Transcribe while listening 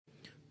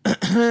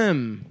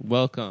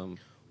Welcome.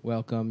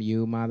 Welcome,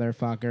 you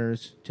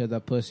motherfuckers, to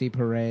the Pussy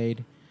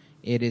Parade.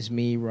 It is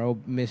me,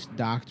 Miss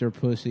Dr.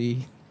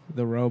 Pussy,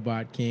 the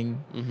Robot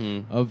King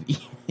of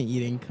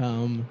Eating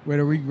Cum. Wait,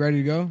 are we ready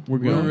to go?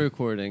 We're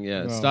recording,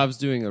 yeah. Stav's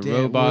doing a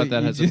robot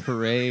that has a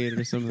parade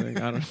or something.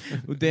 I don't know.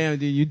 Well, damn,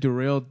 dude, you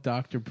derailed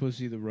Dr.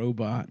 Pussy, the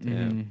robot.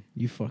 Yeah.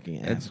 You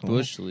fucking asshole. That's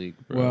Bush League,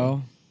 bro.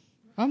 Well,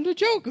 I'm the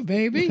Joker,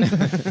 baby.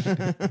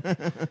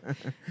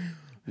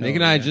 Nick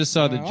and I just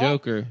saw the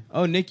Joker.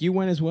 Oh, Nick, you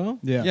went as well?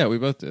 Yeah, we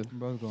both did.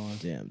 We're both going.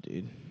 Damn,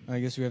 dude. I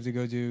guess we have to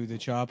go do the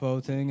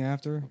Chapo thing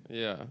after.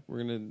 Yeah, we're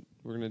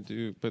gonna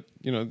do, but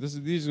you know,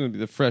 these are gonna be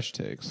the fresh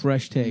takes.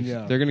 Fresh takes.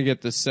 Yeah. They're gonna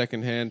get the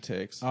second-hand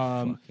takes.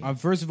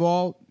 First of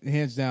all,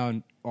 hands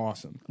down,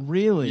 awesome.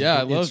 Really? Yeah,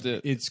 I loved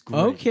it. It's great.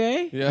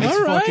 Okay. Yeah. It's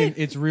All right. fucking,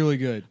 it's really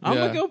good. I'm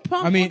Yeah. gonna go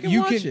pump. I mean,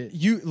 you watch can it.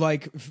 you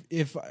like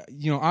if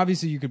you know,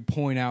 obviously you could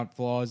point out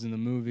flaws in the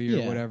movie or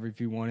Yeah. whatever if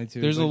you wanted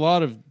to. There's a but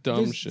lot of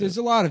dumb shit. There's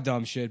a lot of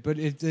dumb shit, but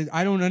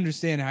I don't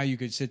understand how you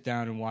could sit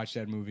down and watch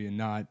that movie and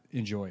not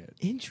enjoy it.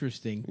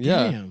 Interesting.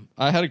 Yeah, Damn.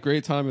 I had a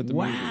great time at the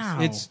Wow.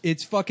 movies.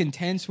 It's fucking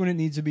tense when it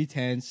needs to be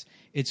tense.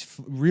 It's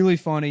really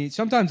funny,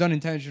 sometimes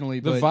unintentionally.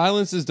 The But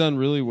violence is done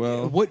really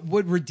well.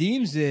 what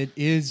redeems it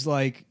is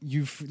like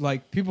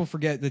people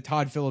forget that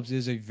Todd Phillips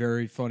is a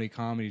very funny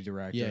comedy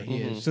director. Yeah, he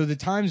is. So the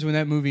times when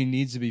that movie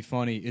needs to be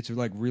funny, it's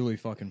like really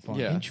fucking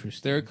funny. Yeah,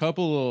 Interesting. There are a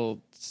couple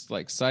little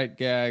like sight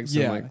gags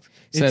Yeah. and like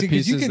It's set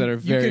because you pieces can- that are you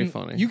very can-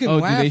 funny. You can Oh,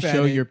 do laugh they at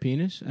show it. your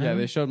penis? Yeah,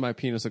 they showed my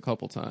penis a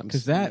couple times.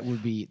 Because that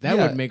would be Yeah.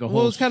 would make a whole.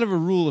 Well, it's kind of a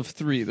rule of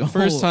three. The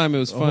first whole- time it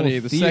was a whole funny.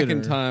 The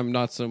second theater. time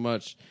not so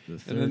much. And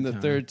then the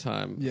time. third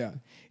time. Yeah.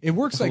 It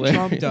works like Hilarious.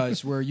 Trump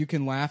does, where you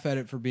can laugh at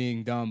it for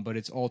being dumb, but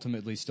it's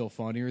ultimately still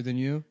funnier than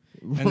you.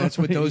 And that's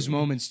what those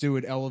moments do.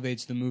 It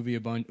elevates the movie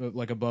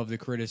like above the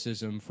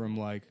criticism from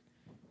like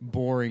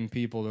boring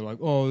people. They're like,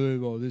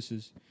 oh, this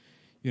is,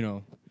 you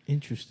know,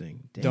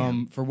 interesting. Damn.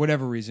 dumb for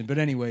whatever reason. But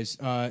anyways,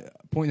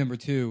 point number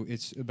 2,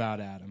 it's about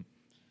Adam.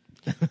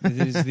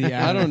 It is the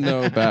Adam. I don't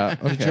know about.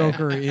 The Okay.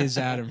 Joker is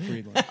Adam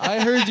Friedland. I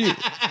heard you.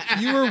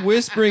 You were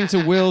whispering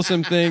to Will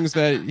some things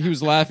that he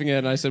was laughing at,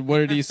 and I said, "What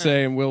did he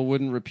say?" And Will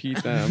wouldn't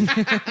repeat them.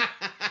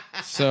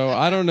 So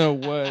I don't know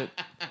what.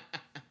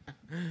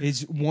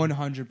 It's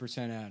 100%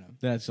 Adam.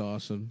 That's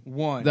awesome.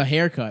 The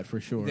haircut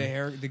for sure.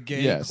 the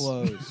gay Yes.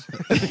 clothes,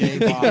 the gay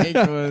body,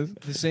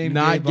 the same.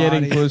 Not gay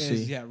getting body pussy.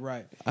 as- yeah,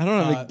 right. I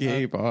don't have a Uh,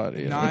 gay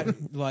body. Not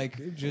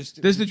like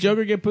just. Does the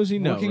Joker get pussy?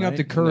 No. working up right?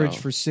 the courage No.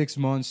 for 6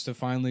 months to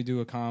finally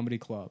do a comedy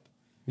club?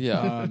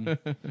 Yeah,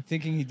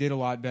 Thinking he did a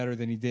lot better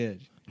than he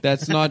did.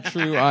 that's not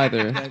true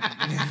either.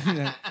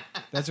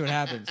 That's what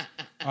happens.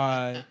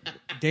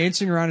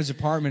 Dancing around his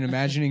apartment,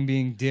 imagining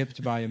being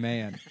dipped by a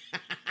man.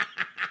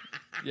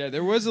 Yeah,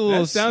 there was a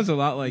little. That sounds a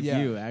lot like Yeah.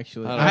 you,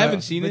 actually. I don't I know.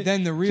 haven't seen But it.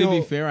 then the to real-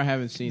 be fair, I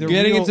haven't seen the it.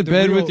 getting real- into the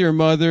bed real- with your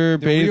mother,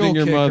 the real bathing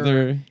your kicker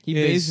mother. He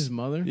is- bathes his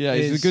mother. Yeah,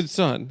 he's is- a good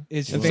son.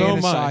 Is And so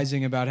am I.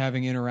 fantasizing about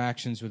having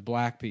interactions with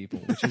black people,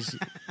 which is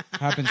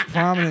happens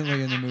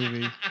prominently in the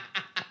movie.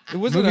 It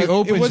wasn't. movie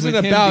opens It wasn't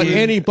with him about being-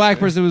 any black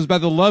person. It was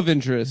about the love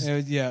interest.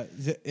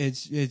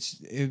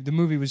 The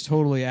movie was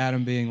totally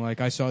Adam being like,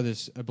 I saw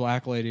a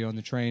black lady on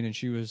the train and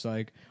she was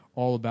like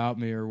all about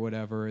me or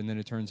whatever, and then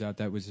it turns out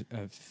that was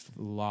a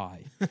lie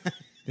that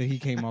he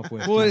came up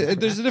with. Well,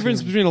 there's a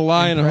difference between a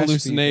lie and a impress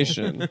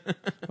hallucination.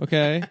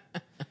 Okay,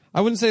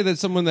 I wouldn't say that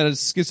someone that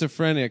is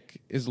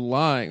schizophrenic is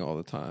lying all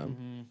the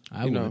time.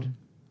 I You would. know,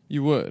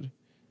 you would.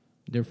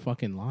 They're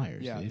fucking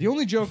liars. Yeah, dude. the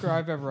only Joker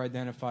I've ever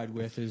identified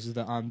with is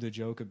the I'm the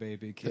Joker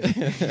baby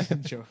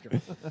kid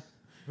Joker,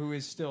 who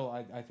is still,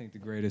 I think, the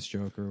greatest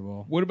Joker of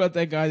all. What about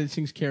that guy that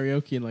sings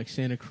karaoke in like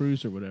Santa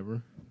Cruz or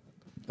whatever?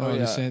 Oh,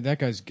 yeah. That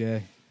guy's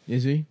gay.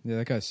 Is he? Yeah,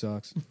 that guy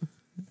sucks.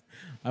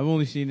 I've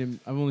only seen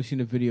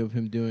a video of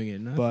him doing it,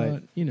 and I But-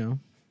 thought, you know,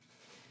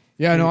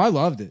 Yeah, no, I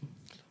loved it.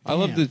 I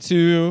loved it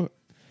too.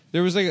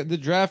 There was like the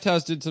Draft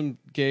House did some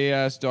gay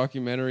ass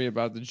documentary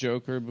about the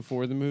Joker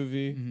before the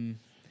movie, and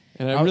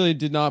it really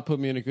did not put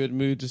me in a good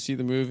mood to see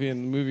the movie,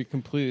 and the movie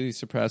completely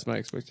surpassed my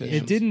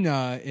expectations. It didn't.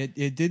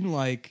 It didn't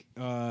like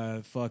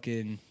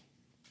fucking.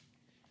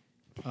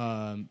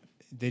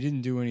 They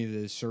didn't do any of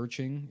the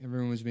searching.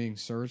 Everyone was being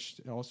searched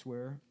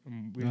elsewhere.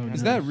 We didn't have Is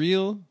to- that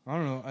real? I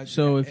don't know.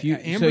 So if you-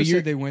 Amber so you're-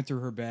 said they went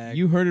through her bag.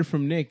 you heard it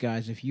from Nick,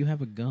 guys. If you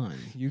have a gun,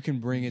 You can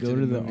bring it go to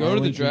to the the movie. Go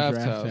to the Arlington Draft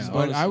House.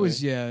 But I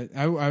was, honestly.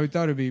 I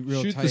thought it'd be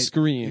real Shoot tight the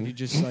screen. if you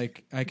just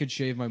like, I could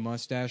shave my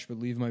mustache but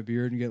leave my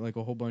beard and get like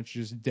a whole bunch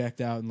of just decked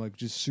out and like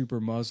just super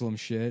Muslim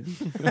shit,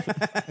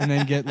 and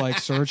then get like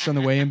searched on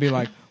the way and be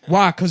like,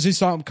 why?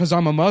 Because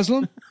I'm a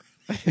Muslim.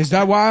 Is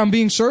that why I'm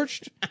being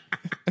searched?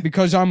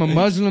 Because I'm a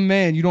Muslim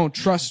man. You don't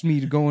trust me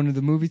to go into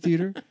the movie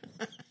theater.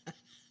 And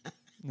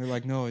they're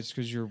like, no, it's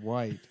because you're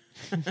white.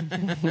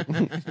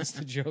 It's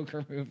the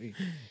Joker movie.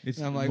 it's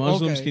And I'm like,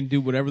 Muslims okay. can do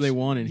whatever they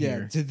want in Yeah,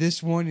 here. to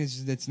this one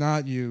it's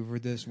not you for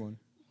this one.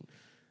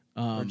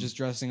 Or Um, just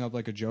dressing up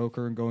like a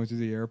Joker and going through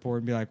the airport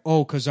and be like,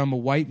 oh, because I'm a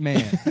white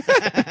man.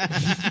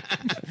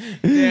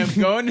 Damn,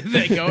 going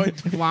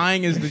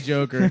flying as the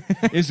Joker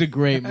is a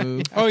great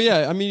move. Oh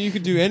yeah, I mean you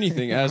could do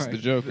anything as the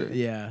Joker.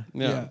 Yeah.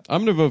 Yeah.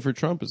 I'm gonna vote for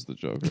Trump as the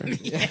Joker.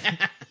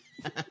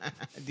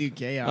 Do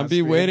chaos. I'll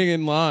be waiting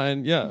in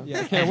line. Yeah,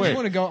 I can't wait. I'm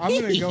gonna go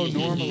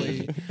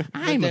normally.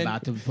 I'm then-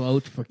 about to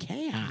vote for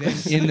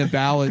chaos. in the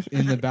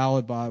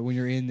ballot box when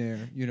you're in there,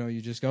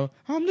 you just go,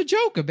 I'm the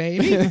Joker,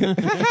 baby.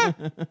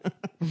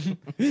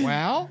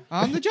 Well,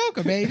 I'm the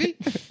Joker, baby.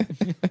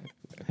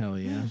 Hell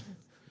yeah.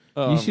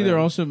 Oh, You see, man. they're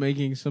also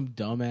making some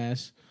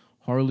dumbass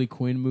Harley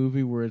Quinn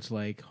movie where it's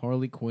like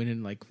Harley Quinn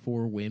and like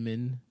 4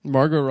 women.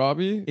 Margot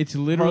Robbie. It's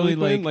literally Harley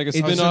Quinn, like a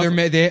it's-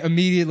 spin-off. They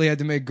immediately had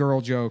to make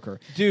girl Joker.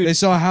 Dude. They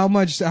saw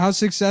how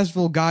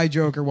successful guy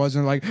Joker was,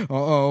 and they're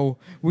like,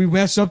 we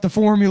messed up the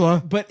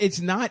formula. But it's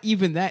not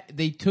even that.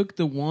 They took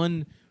the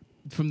one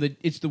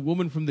it's the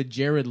woman from the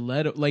Jared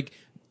Leto. Like,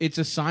 it's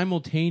a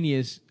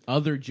simultaneous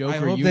other Joker I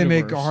hope universe. they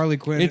make Harley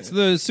Quinn. It's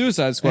the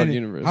Suicide Squad and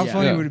universe. How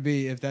funny Yeah. would it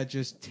be if that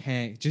just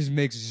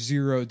makes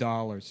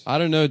 $0? I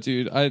don't know,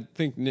 dude. I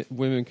think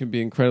women can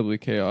be incredibly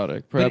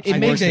chaotic. Perhaps it more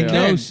makes chaotic.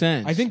 no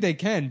sense. I think they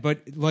can,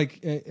 but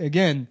like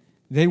again,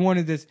 they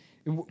wanted this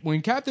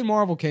when Captain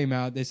Marvel came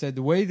out. They said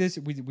the way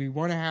we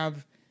want to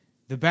have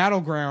the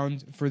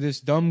battleground for this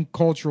dumb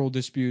cultural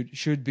dispute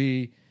should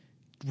be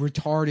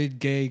retarded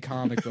gay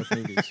comic book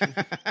movies.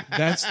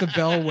 That's the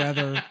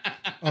bellwether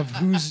of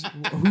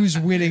who's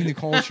winning the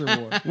culture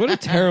war. What a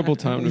terrible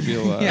time to be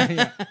alive.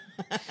 Yeah.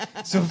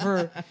 So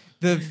for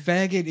the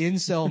faggot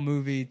incel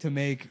movie to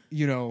make,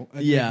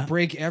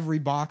 break every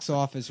box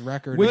office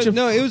record. But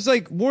no, it was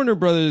like Warner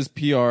Brothers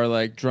PR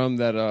like drummed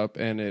that up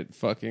and it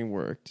fucking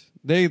worked.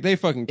 They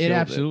fucking killed It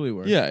absolutely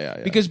worked. Yeah.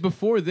 Because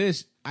before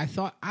this, I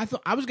thought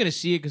I was going to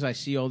see it because I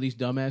see all these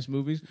dumbass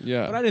movies.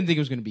 Yeah. But I didn't think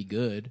it was going to be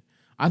good.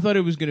 I thought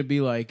it was going to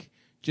be like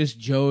just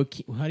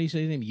Joaquin. How do you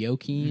say his name?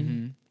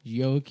 Joaquin?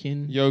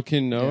 Joaquin?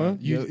 Joaquin Noah.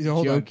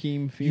 Hold on.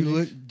 Joaquin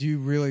Phoenix? Do you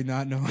really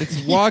not know?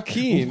 It's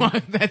Joaquin.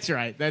 That's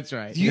right.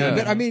 Yeah.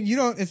 But I mean, you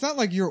don't. It's not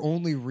like you're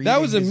only reading.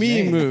 That was a his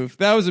me name. move.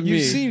 That was a me.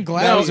 You've seen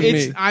Glass. That was a No, me.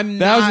 it's- I'm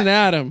that was not- an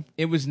Adam.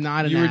 It was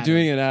not an You were Adam.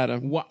 doing an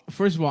Adam.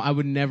 First of all, I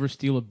would never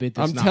steal a bit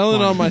that's I'm not telling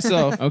funny. on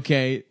myself.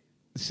 Okay.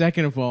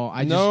 Second of all,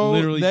 I just No,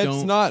 literally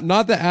that's don't.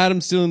 not the Adam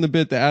stealing the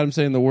bit. The Adam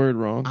saying the word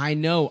wrong. I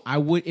know. I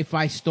would if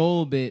I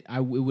stole a bit.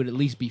 It would at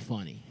least be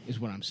funny. Is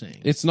what I'm saying.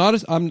 It's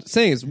not. I'm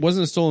saying it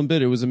wasn't a stolen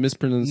bit. It was a No,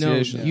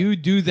 mispronunciation. you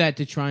do that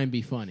to try and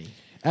be funny.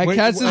 At Wait,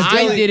 Katz's I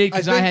Deli, did it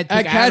because I had took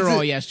at Katz's-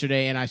 Adderall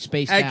yesterday and I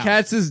spaced At out.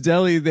 Katz's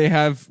Deli, they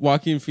have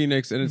Joaquin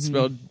Phoenix, and it's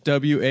spelled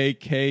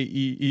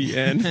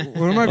WAKEEN.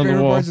 One of my on the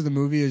favorite wall. parts of the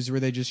movie is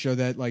where they just show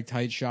that like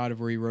tight shot of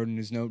where he wrote in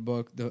his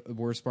notebook. The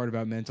worst part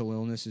about mental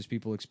illness is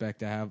people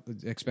expect you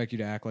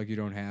to act like you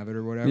don't have it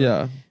or whatever.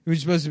 Yeah. It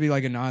was supposed to be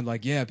like a nod,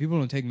 like, yeah, people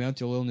don't take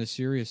mental illness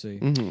seriously.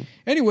 Mm-hmm.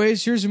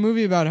 Anyways, here's a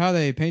movie about how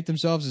they paint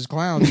themselves as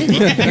clowns.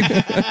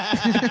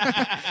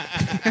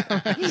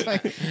 It's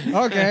like,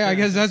 okay, I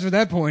guess that's what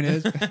that point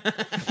is.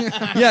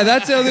 Yeah,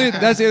 that's the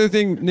other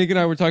thing Nick and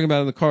I were talking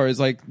about in the car is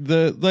like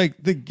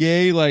the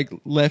gay like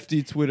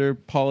lefty Twitter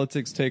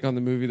politics take on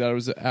the movie that it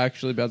was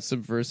actually about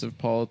subversive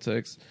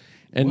politics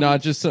and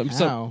not just some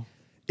How?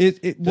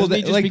 well Doesn't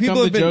he just like become people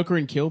the have been Joker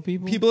and kill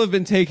people? people have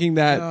been taking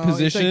that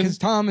position. because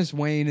Thomas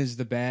Wayne is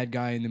the bad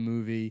guy in the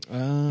movie.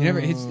 Oh.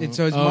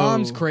 So his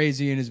mom's Oh.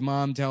 crazy, and his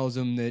mom tells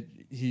him that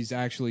he's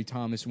actually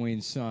Thomas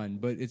Wayne's son.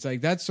 But it's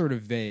like that's sort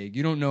of vague.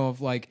 You don't know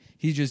if like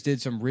he just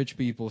did some rich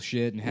people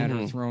shit and had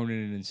her thrown in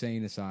an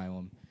insane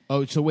asylum.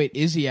 Oh, so wait,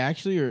 is he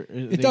actually or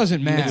It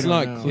doesn't matter. It's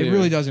not clear. It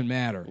really doesn't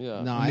matter.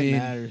 Yeah. No, I it mean-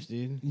 matters,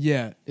 dude.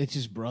 Yeah. It's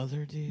his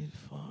brother, dude.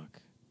 Fuck.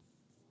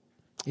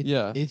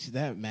 Yeah.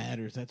 That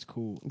matters. That's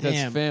cool. That's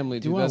Damn. family,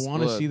 dude. Do That's I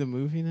want to blood. see the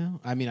movie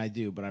now? I mean, I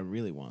do, but I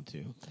really want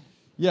to.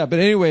 Yeah, but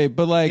anyway,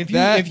 but like If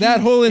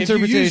that whole if you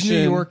use interpretation.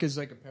 New York as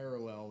like a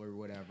parallel or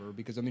whatever,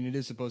 because I mean it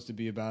is supposed to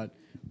be about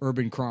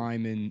urban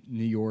crime in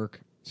New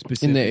York.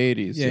 in the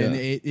 80s. Yeah,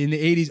 in the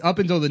 80s, up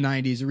until the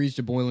 90s, it reached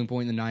a boiling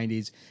point in the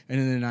 90s, and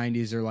in the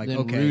 90s, they're like, Then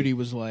okay, Rudy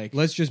was like,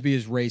 let's just be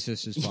as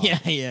racist as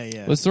possible.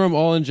 yeah. Let's throw them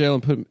all in jail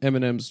and put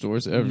M&M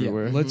stores Yeah,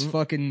 everywhere. let's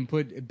fucking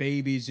put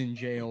babies in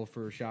jail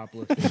for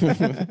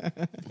shoplifting.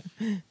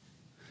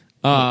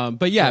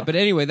 But yeah, but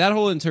anyway, that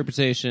whole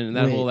interpretation and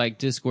that Wait. whole like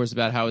discourse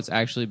about how it's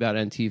actually about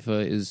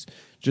Antifa is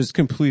just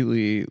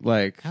completely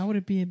like How would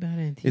it be about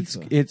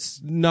Antifa? it's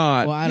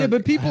not. Well, I yeah, don't-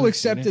 but I people haven't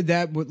seen accepted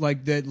that with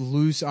like that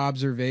loose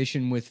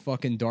observation with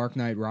fucking Dark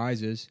Knight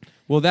Rises.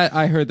 Well, that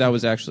I heard that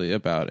was actually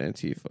about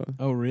Antifa.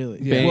 Oh, really?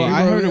 Bane. Well,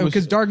 I heard it was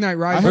because Dark Knight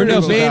Rises. I heard no,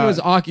 was Bane about- was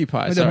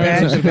Occupy. the Sorry,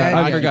 bad- sorry. the bad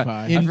I guy. forgot.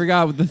 I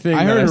forgot what the thing.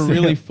 I that heard a said.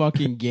 really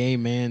fucking gay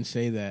man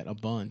say that a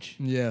bunch.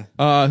 Yeah.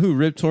 Who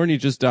Rip Torn? He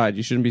just died.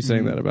 You shouldn't be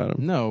saying that about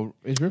him. No,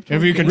 is Rip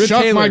If you can Rip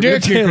suck Taylor, my Rip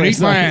dick, you can Taylor, eat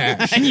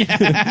my sorry.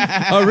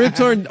 ass. Rip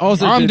Torn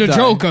also. I'm did the die.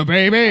 Joker,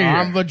 baby.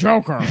 I'm the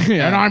Joker,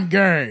 and I'm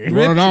gay. You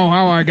wanna know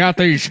how I got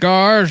these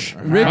scars?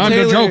 Rip I'm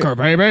Taylor- the Joker,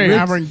 baby.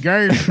 Having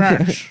gay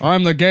sex.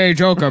 I'm the gay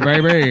Joker,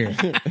 baby.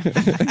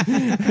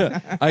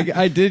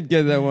 I did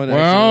get that one.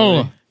 Well,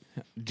 actually.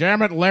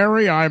 Damn it,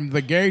 Larry, I'm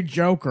the gay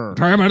Joker.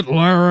 damn it,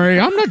 Larry.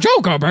 I'm the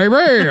Joker,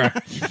 baby.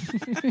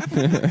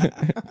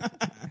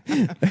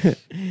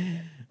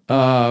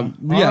 Yeah,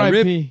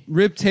 R.I.P.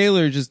 Rip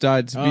Taylor just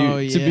died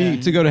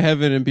to go to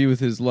heaven and be with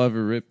his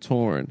lover Rip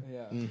Torn.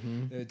 Yeah.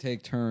 They would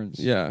take turns.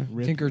 Yeah.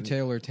 Tinker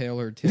Tailor Rip.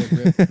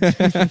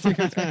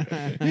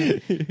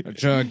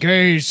 It's a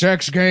gay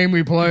sex game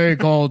we play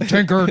called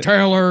Tinker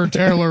Tailor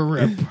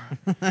Rip.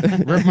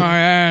 Rip my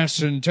ass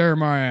and tear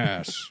my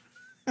ass.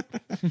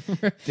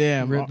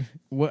 Damn.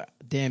 What?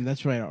 Damn,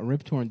 that's right.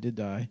 Rip Torn did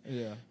die.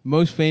 Yeah.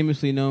 Most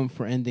famously known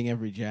for ending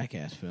every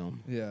Jackass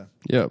film. Yeah.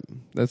 Yep,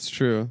 that's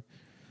true.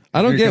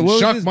 I don't You get can what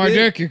was suck his my bit?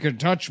 dick, you can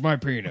touch my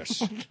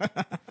penis.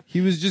 He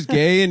was just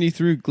gay and he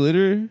threw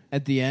glitter.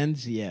 At the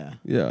end, yeah.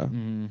 Yeah,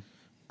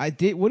 I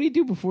did. What did he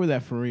do before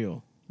that for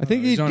real? I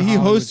think he he's on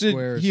Hollywood hosted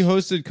Squares. he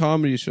hosted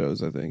comedy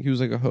shows. I think he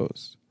was like a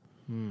host.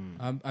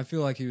 I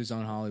feel like he was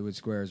on Hollywood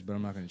Squares, but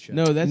I'm not going to check.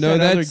 No, that's No,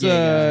 that that's, other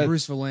gay guy.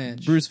 Bruce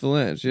Valanche. Bruce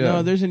Valanche. Yeah,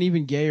 No, there's an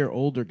even gayer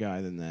older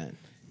guy than that.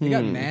 They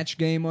got Match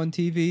Game on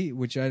TV,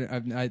 which I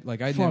never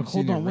Fuck, seen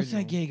hold the on. What's that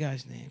original. gay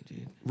guy's name,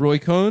 dude? Roy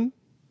Cohn.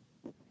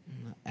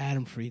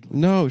 Adam Friedland.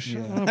 No,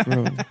 shut up,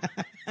 bro.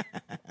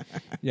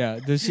 Yeah,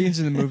 there's scenes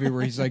in the movie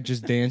where he's like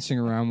just dancing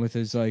around with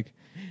his like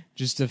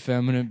just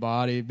effeminate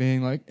body,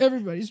 being like,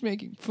 "Everybody's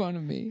making fun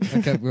of me."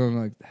 I kept going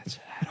like, "That's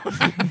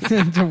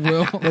Adam." To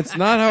Will. That's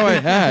not how I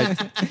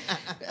act.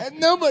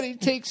 Nobody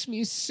takes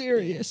me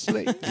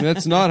seriously.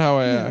 That's not how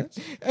I act.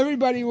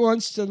 Everybody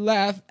wants to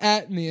laugh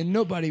at me, and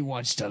nobody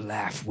wants to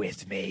laugh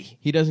with me.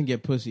 He doesn't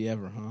get pussy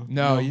ever, huh?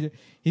 No,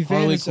 he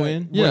Harley fantasized-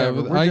 Quinn? Yeah,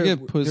 whatever. but We're I ju-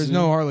 get pussy. There's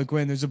no Harley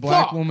Quinn. There's a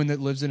black Fuck. woman that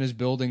lives in his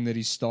building that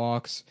he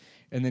stalks,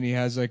 and then he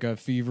has like a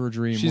fever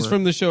dream. She's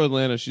from the show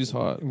Atlanta. She's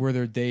hot. where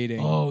they're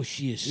dating. Oh,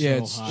 she is so yeah,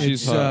 it's, hot.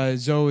 She's it's hot.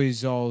 Zoe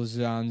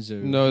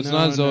Zolzanzu. No, it's No,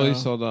 not Zoe no.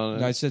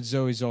 Saldana. I said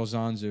Zoe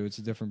Zolzanzu. It's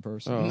a different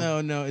person. Oh.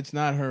 No, it's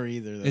not her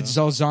either. Though. It's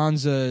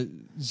Zolzanza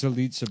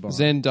Zalitsabar.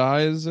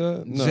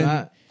 Zendaya.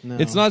 No, no.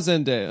 it's not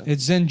Zendaya.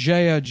 It's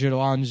Zendaya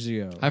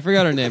Gelanzio. I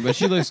forgot her name, but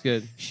she looks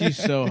good. She's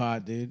so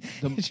hot, dude.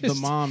 The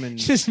mom and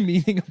Just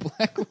meeting a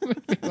black woman.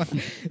 Like,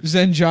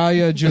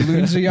 Zendaya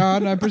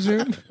Jalunzian, I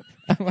presume.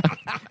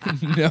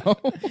 No,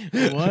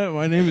 what?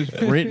 My name is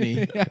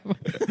Brittany.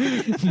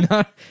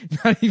 not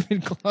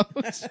even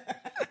close.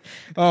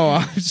 Oh,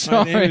 I'm My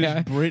sorry. name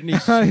is Brittany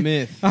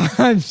Smith.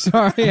 I'm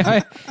sorry.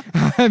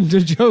 I'm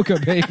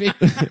Jojoka, baby.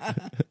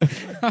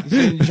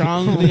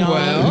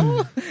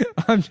 Well,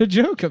 I'm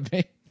Jojoka,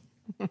 baby.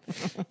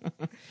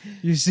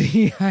 You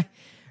see,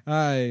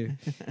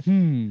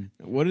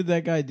 what did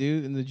that guy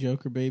do in the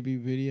Joker Baby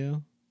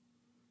video?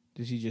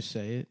 Did he just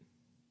say it?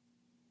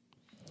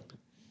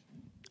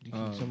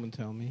 Can someone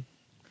tell me?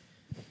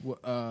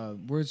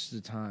 Where's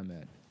the time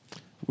at?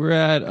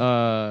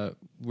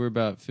 We're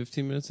about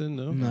 15 minutes in.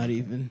 No, Not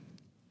even.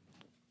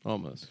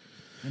 almost.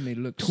 Let me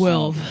look.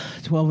 12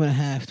 and a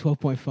half,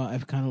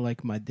 12.5, kind of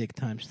like my dick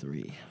times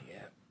 3.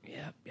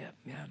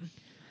 Yeah.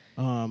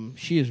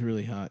 She is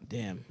really hot.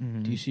 Damn.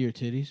 Do you see her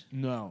titties?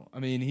 No, I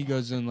mean he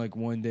goes on like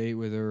one date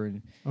with her,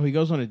 and Oh, he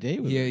goes on a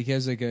date with her. he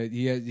has like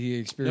he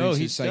experiences No,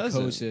 he doesn't.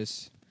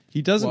 psychosis.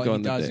 He doesn't Well, go he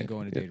on the doesn't date. go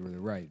on a date with her,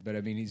 right? But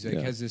I mean, he's like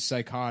Yeah. has this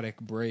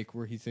psychotic break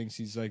where he thinks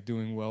he's like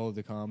doing well at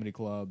the comedy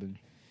club, and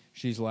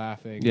she's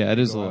laughing. Yeah, and it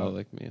they is a go lot out.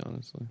 like me,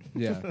 honestly.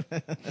 Yeah,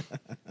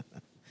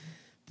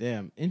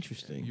 Damn,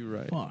 interesting. You're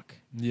right. Fuck.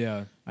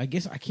 yeah. I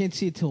guess I can't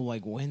see it till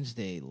like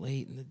Wednesday,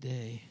 late in the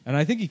day. And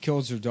I think he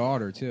kills her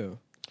daughter too.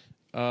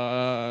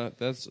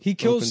 That's He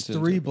kills open to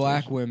 3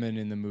 black interpretation. women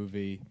in the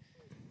movie,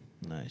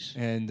 Nice.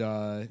 and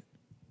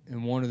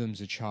one of them's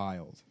a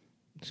child.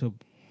 So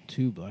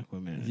 2 black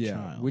women and a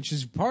child. which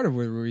is part of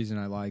the reason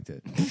I liked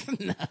it.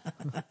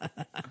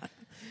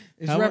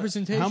 It's How mu-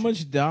 representation. How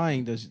much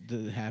dying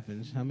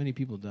happens? How many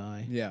people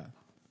die? Yeah.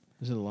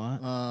 Is it a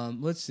lot?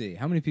 Let's see.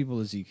 How many people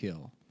does he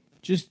kill?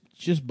 Just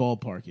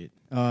ballpark it.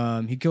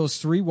 He kills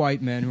 3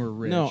 white men who are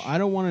rich. No, I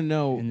don't want to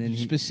know And then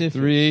he- specific.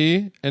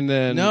 3, and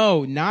then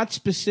No, not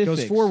specific.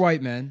 kills 4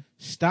 white men.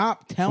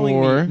 Stop telling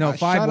 4. me. No, 5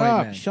 shut white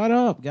up. men. Shut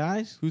up,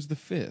 guys. Who's the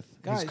 5th?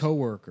 Guys, His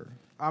coworker.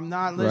 I'm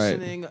not Right.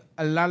 listening.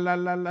 La la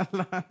la la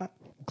la.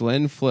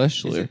 Glenn Is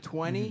Fleshler. it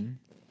 20?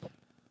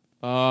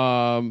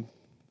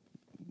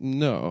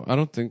 No, I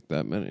don't think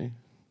that many.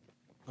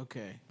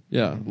 Okay.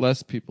 Yeah,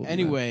 less people. than that.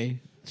 Anyway,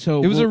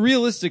 so it was a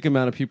realistic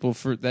amount of people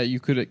for that you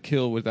could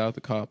kill without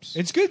the cops.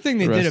 It's a good thing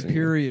they did a Arresting him.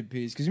 period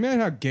piece, because you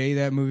imagine how gay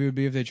that movie would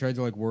be if they tried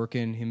to like work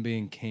in him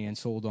being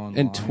canceled online.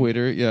 and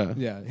Twitter, yeah.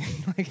 Yeah.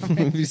 Like, It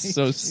would be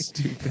so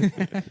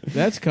stupid.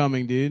 that's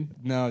coming, dude.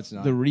 No, it's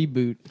not. The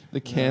reboot.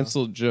 The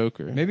canceled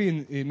Joker. Maybe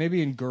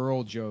in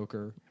Girl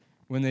Joker,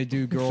 when they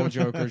do Girl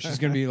Joker, she's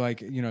gonna be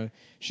like,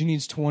 she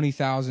needs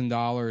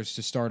 $20,000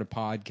 to start a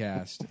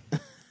podcast.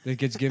 That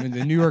gets given.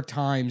 The New York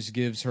Times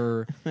gives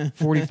her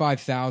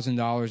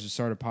 $45,000 to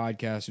start a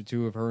podcast with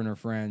 2 of her and her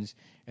friends,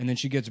 and then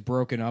she gets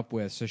broken up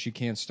with, so she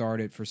can't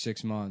start it for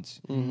 6 months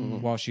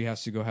while she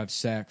has to go have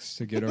sex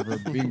to get over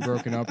being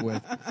broken up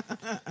with.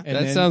 And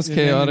That sounds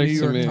chaotic The to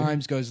New York me.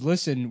 Times goes,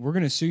 listen, we're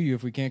going to sue you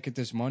if we can't get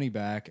this money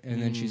back.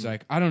 And then she's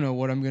like, I don't know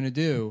what I'm going to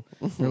do.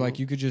 They're like,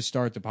 you could just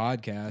start the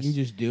podcast. You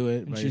just do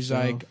it. And by she's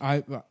yourself.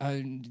 like,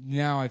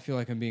 now I feel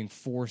like I'm being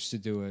forced to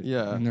do it.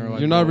 Yeah, And they're like,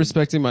 you're not well,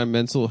 respecting my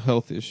mental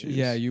health issues.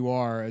 yeah, you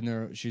are.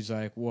 And she's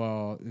like,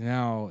 well,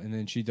 now. And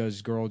then she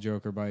does Girl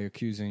Joker by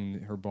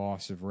accusing her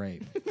boss of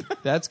rape.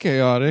 That's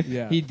chaotic.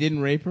 Yeah. He didn't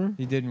rape her.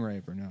 He didn't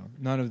rape her, no.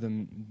 None of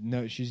them.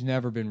 No, she's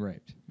never been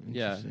raped.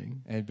 Yeah,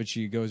 Interesting. But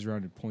she goes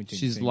around and pointing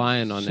she's fingers.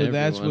 lying on So everyone.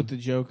 that's what the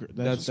Joker.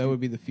 That's That would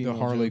be the The female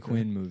Harley Joker.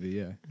 Quinn movie,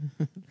 yeah.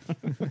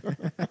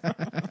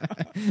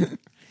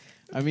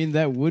 I mean,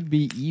 that would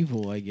be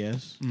evil, I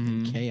guess.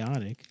 Mhm.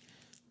 Chaotic.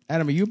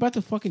 Adam, are you about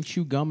to fucking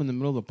chew gum in the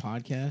middle of the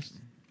podcast?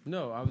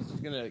 No, I was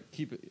just gonna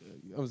keep it.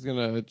 I was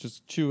gonna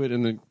just chew it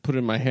and then put it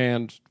in my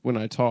hand when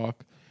I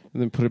talk,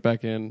 and then put it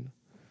back in.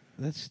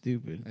 That's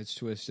stupid. It's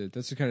twisted.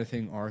 That's the kind of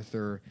thing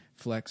Arthur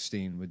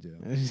Fleckstein would do.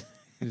 Is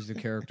Is the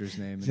character's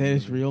name. that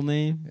his real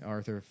name?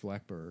 Arthur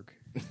Fleckberg.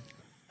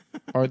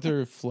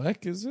 Arthur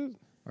Fleck, is it?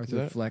 Arthur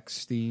that-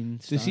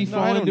 Fleckstein. Does he No,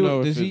 fall I don't into know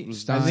it? if Does it he?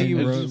 was- I think it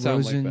Stein was Ro-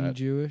 sound like Rosen that.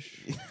 Jewish?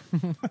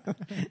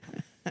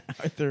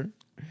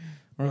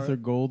 Arthur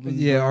Golden.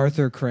 Yeah,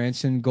 Arthur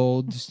Cranston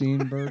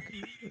Goldsteinberg.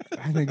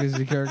 I think is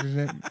the character's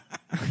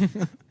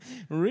name.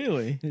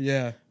 Really?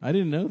 Yeah. I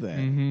didn't know that.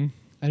 Mm-hmm.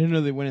 I didn't know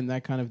they went in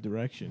that kind of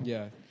direction.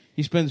 Yeah.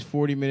 He spends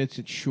 40 minutes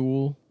at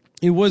shul.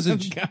 It was a.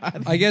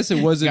 God. I guess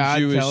it was a God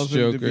Jewish tells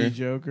him to Joker. be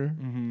Joker.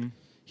 Mm-hmm.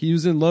 He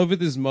was in love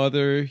with his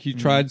mother. He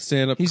tried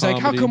stand up. He's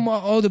comedy. like, how come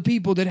all the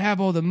people that have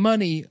all the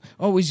money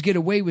always get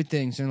away with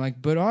things? And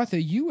like, but Arthur,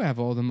 you have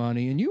all the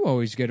money and you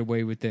always get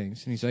away with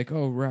things. And he's like,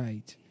 oh,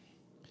 right.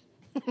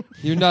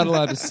 You're not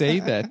allowed to say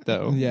that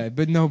though. Yeah,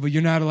 but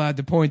you're not allowed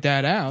to point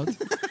that out.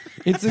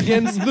 It's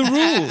against the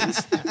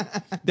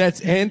rules. That's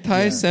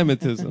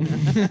anti-Semitism.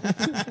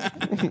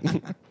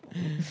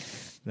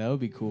 That would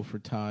be cool for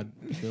Todd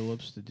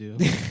Phillips to do.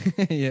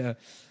 Yeah.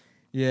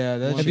 Yeah.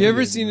 That Have should you be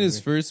ever a seen movie. his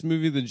first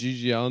movie, the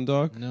Gigi Allen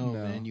doc? No, No.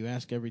 man. You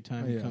ask every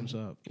time Yeah. it comes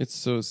up. It's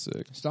so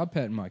sick. Stop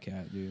petting my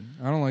cat, dude.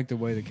 I don't like the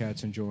way the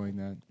cat's enjoying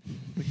that.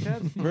 The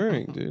cat's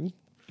purring, dude.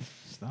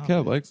 Stop. Cat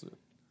it. likes it.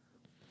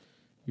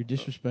 You're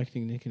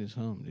disrespecting Nick in his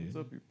home, What's dude.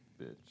 up, you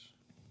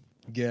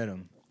bitch? Get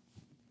him.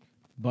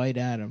 Bite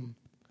Adam.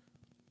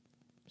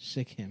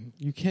 Sick him.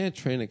 You can't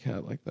train a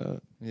cat like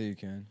that. Yeah, you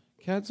can.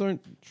 Cats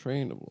aren't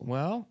trainable.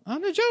 Well,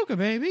 I'm the Joker,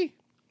 baby.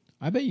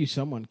 I bet you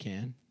someone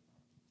can.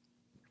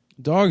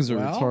 Dogs are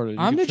Well, retarded. You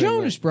I'm can the train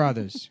Jonas them.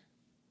 Brothers.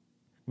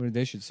 Well,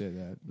 they should say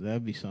that.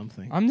 That'd be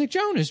something. I'm Nick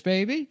Jonas,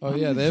 baby. Oh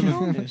yeah, they have a,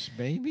 Jonas,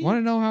 baby. Want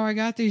to know how I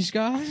got these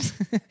scars?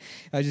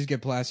 I just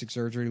get plastic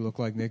surgery to look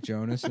like Nick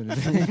Jonas, and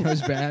it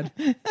goes bad.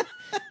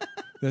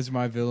 That's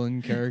my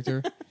villain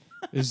character.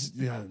 His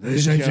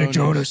name's Nick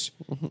Jonas.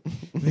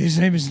 His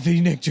name is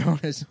the Nick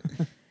Jonas.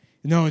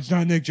 No, it's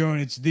not Nick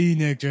Jonas. It's the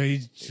Nick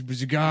Jonas. He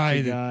was a guy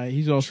The that guy.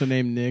 He's also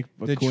named Nick,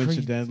 but The tree-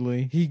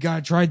 coincidentally. he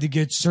tried to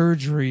get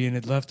surgery, and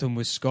it left him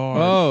with scars.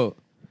 oh,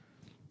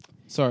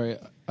 sorry.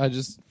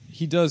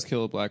 He does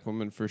kill a black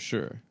woman for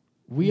sure.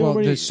 We well,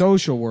 already. the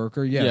social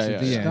worker, yes, Yeah, at yeah,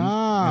 the yeah. end.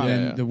 Stop. And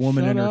then Yeah. the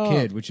woman Shut and her up.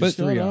 kid, which But is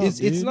three shut of up. them. It's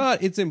dude.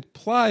 not. It's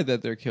implied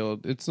that they're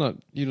killed. It's not.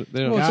 They don't.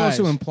 Well, it's Guys,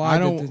 also implied I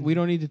that don't. the- We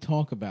don't need to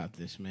talk about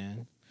this,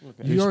 man.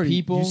 Okay. There's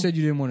people- You said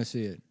you didn't want to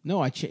see it.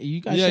 No,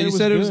 you guys. Yeah, said you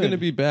said it was good. going to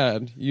be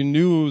bad. You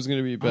knew it was going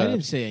to be I bad.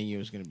 didn't say I knew it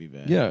was going to be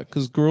bad. Yeah,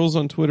 because girls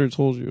on Twitter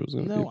told you it was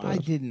going to be No, bad. I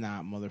did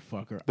not,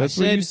 motherfucker. That's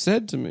I what said, you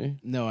said to me.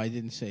 No, I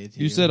didn't say it to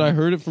you. You said I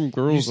heard it from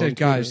girls. You on said,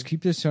 guys, Twitter.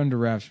 keep this under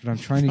wraps, but I'm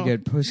trying to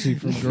get pussy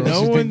from girls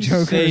No who one think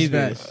Joker say is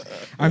bad. this.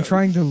 I'm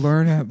trying to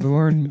learn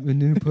the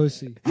new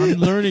pussy. I'm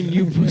learning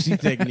new pussy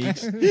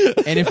techniques. And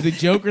if the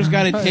Joker's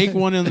got to take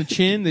one on the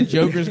chin, the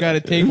Joker's got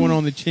to take one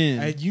on the chin.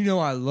 And you know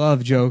I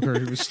love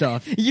Joker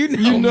stuff. You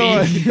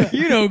know me.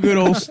 You know good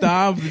old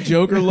Stav, the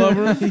Joker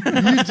lover.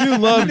 You do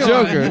love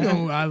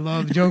Joker. I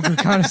love Joker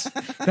kind of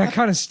that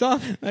kind of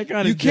stuff. That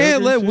kind You of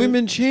can't Joker let shit.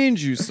 women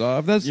change you,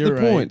 Sav. That's You're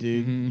the right, point.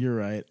 dude. Mhm. You're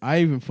right.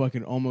 I even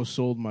fucking almost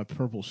sold my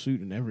purple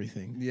suit and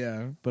everything,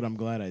 Yeah. but I'm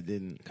glad I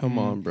didn't. Come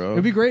on, bro.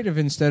 It'd be great if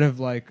instead of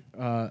like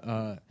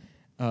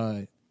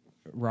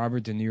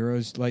Robert De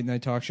Niro's late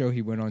night talk show,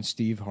 he went on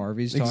Steve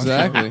Harvey's talk show.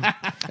 Exactly.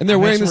 And they're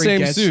And wearing the that's where he same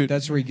gets- suit.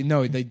 That's where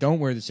no, they don't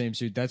wear the same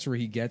suit. That's where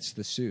he gets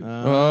the suit.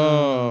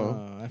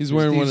 Oh, he's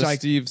wearing one Steve's of like,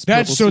 Steve's.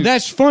 purple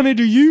That's suits. funny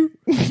to you?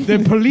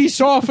 That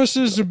police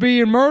officers are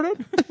being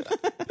murdered?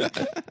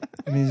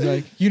 And he's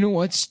like, you know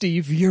what,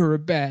 Steve? You're a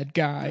bad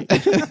guy.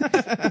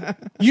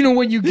 You know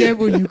what you get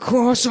when you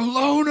cross a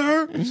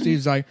loner? And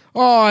Steve's like,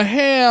 oh,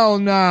 hell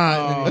nah.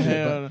 Oh, And he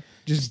hell.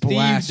 just Steve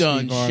blast done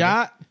Steve Harvey.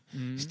 shot.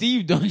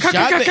 Steve done shot the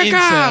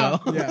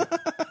Ka-ka-ka-ka-ka! incel.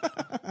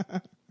 Yeah.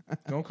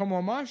 Don't come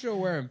on my show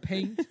wearing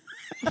paint.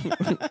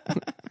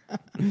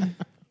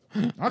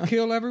 I'll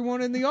kill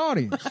everyone in the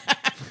audience.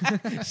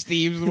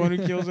 Steve's the one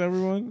who kills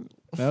everyone.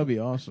 That would be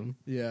awesome.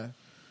 Yeah.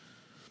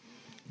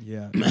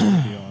 Yeah,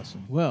 that would be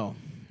awesome. Well,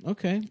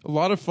 Okay. A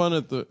lot of fun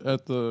at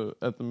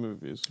the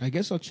movies. I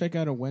guess I'll check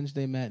out a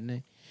Wednesday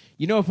matinee.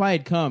 You know, if I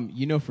had come,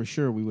 you know for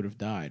sure we would have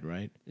died,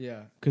 right?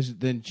 Yeah. Because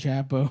then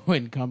Chapo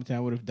and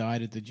Comptown would have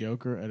died at the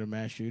Joker at a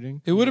mass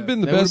shooting. It would have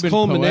been the That would've best been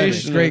culmination.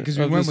 It's great because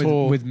we of went this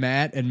whole- with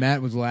Matt, and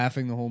Matt was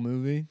laughing the whole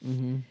movie.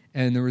 Mm-hmm.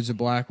 And there was a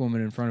black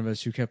woman in front of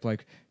us who kept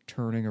like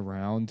turning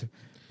around,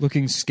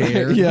 looking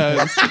scared.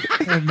 Yeah,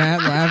 And Matt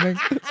laughing.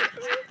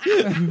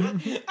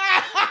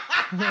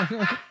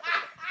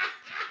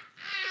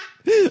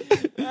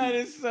 That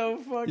is so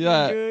fucking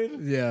Yeah. good.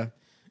 Yeah.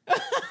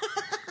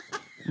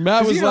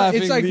 Matt was You know,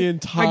 laughing it's like, the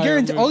entire. I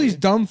guarantee all movie. these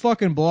dumb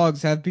fucking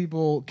blogs have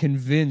people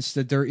convinced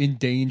that they're in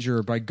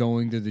danger by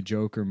going to the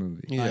Joker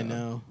movie. Yeah. I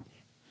know.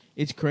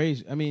 It's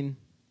crazy. I mean,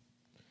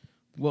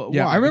 well,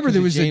 Yeah, why? I remember Because there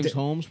of was a James da-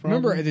 Holmes. Probably?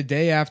 Remember the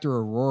day after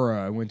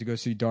Aurora, I went to go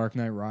see Dark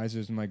Knight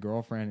Rises with my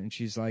girlfriend, and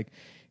she's like,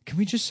 "Can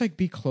we just like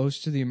be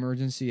close to the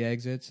emergency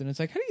exits?" And it's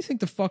like, how do you think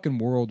the fucking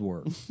world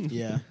works?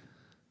 Yeah.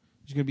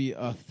 There's gonna be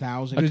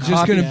 1,000. There's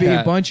just going to be a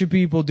copycat. bunch of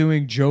people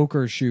doing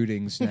Joker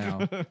shootings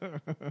now.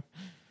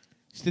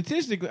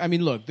 Statistically, I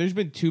mean, look, there's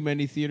been too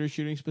many theater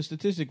shootings, but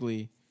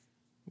statistically,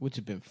 what's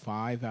it been?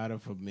 5 out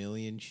of 1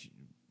 million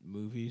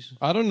movies.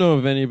 I don't know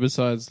of any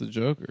besides the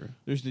Joker.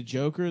 There's the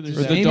Joker. There's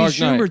Or the that- Amy Dark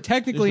Schumer, Knight.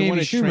 technically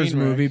There's the one Amy at Schumer's Trainwreck.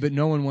 movie, but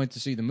no one went to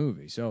see the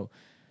movie. So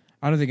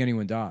I don't think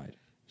anyone died.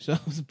 So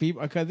the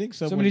people, I think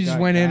Somebody just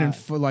went in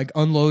and like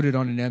unloaded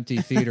on an empty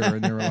theater,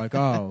 and they were like,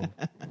 "Oh,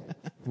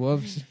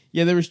 whoops."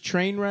 yeah, there was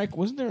Trainwreck.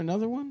 Wasn't there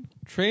another one?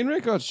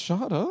 Trainwreck got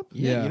shot up?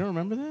 Yeah. You don't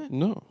remember that?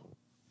 No.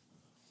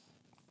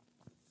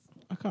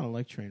 I kind of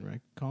like Trainwreck.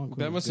 Colin Quinn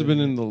That was must good have been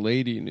in in the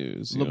lady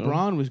news. it. you know?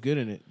 LeBron was good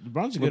in it.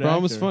 LeBron's a good LeBron actor.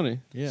 was funny.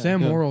 Yeah,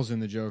 Sam Yeah. Morrill's in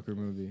the Joker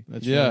movie,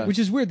 That's Yeah. right. which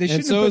is weird. They And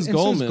shouldn't so have is put,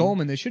 and so is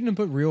Goldman. They shouldn't have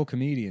put real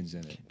comedians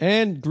in it.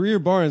 And Greer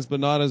Barnes, but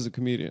not as a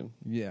comedian,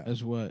 Yeah,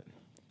 As what?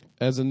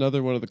 as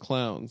another one of the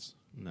clowns.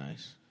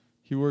 Nice.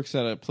 He works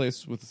at a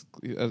place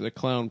at a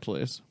clown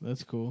place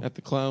That's cool. at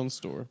the clown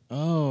store.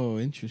 Oh,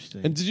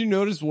 interesting. And did you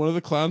notice one of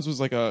the clowns was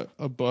like a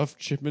buff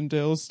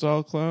Chippendales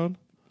style clown?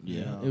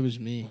 yeah, it was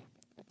me.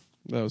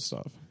 That was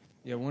tough.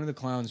 yeah. One of the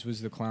clowns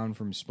was the clown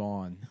from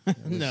Spawn.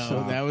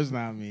 No, that was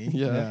not me.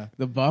 Yeah.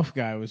 The buff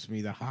guy was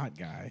me, the hot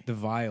guy. The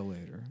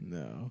Violator,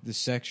 No. the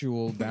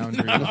sexual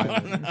boundary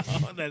violator.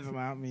 No, that's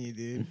not me,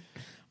 dude.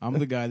 I'm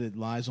the guy that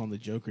lies on the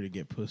Joker to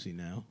get pussy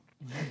now.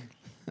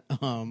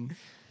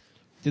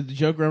 Did the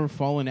Joker ever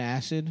fall in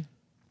acid?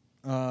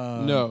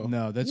 No.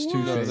 no, that's What?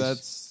 Two No, Face.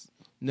 that's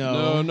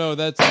No. no,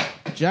 that's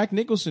Jack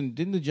Nicholson.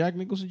 Didn't the Jack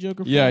Nicholson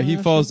Joker fall yeah. in He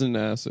acid? falls in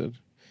acid.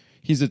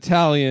 He's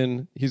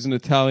Italian. He's an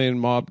Italian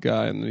mob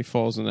guy, and then he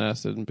falls in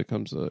acid and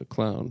becomes a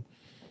clown.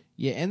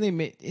 Yeah, and they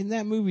made in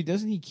that movie,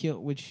 doesn't he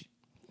kill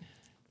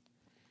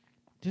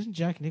doesn't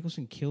Jack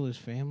Nicholson kill his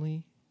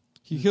family?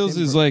 He In kills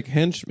Tim his Bur- like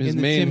his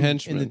main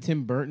henchman. in the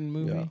Tim Burton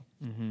movie. Yeah.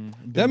 Mm-hmm.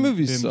 That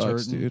movie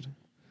sucks, dude.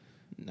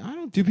 I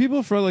don't. Do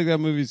people feel like that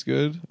movie's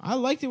good? I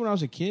liked it when I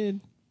was a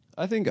kid.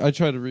 I think I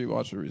tried to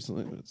rewatch it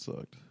recently, but it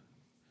sucked.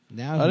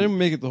 Now I didn't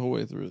make it the whole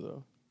way through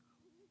though.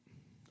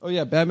 Oh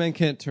yeah, Batman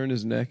can't turn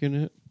his neck in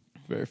it.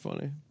 Very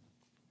funny.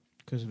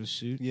 because of his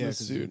suit. Yeah, The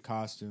because of the suit.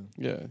 costume.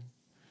 Yeah,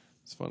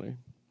 it's funny.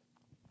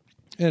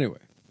 Anyway,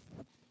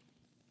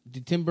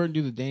 Did Tim Burton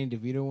do the Danny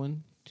DeVito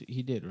one?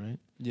 He did, right?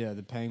 Yeah,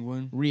 the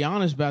Penguin.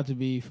 Rihanna's about to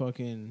be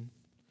fucking.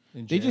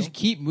 In They jail? just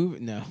keep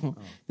moving. No,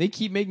 they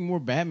keep making more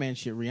Batman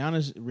shit.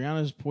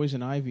 Rihanna's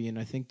Poison Ivy, and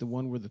I think the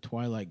one where the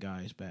Twilight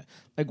guy is Bat.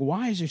 Like,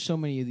 why is there so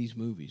many of these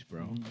movies,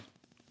 bro?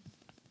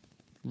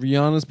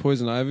 Rihanna's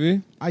Poison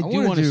Ivy. I do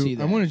wanna want to see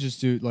that, I want to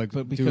just do like,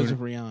 but do because an- of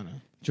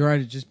Rihanna. Try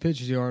to just pitch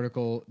the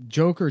article.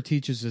 Joker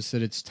teaches us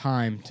that it's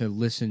time to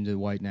listen to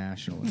white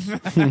nationalists.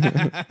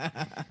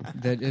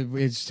 That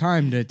it's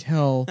time to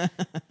tell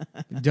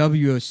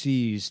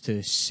WOCs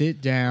to sit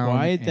down,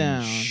 Quiet and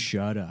down.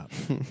 shut up.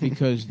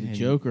 Because the And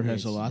Joker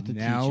has a it's- lot to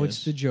now teach it's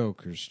us. the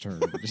Joker's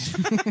turn.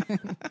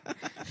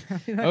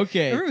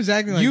 Okay, Everyone's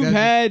acting like you've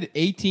that's- had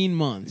 18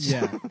 months.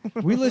 Yeah,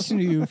 we listened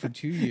to you for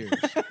 2 years,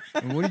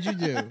 and what did you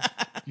do?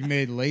 You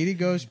made Lady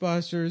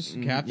Ghostbusters,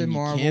 Captain And you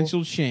Marvel.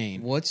 canceled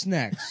Shane. What's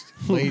next?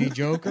 Lady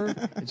Joker?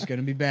 It's going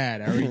to be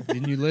bad.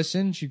 Didn't you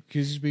listen? She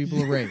accuses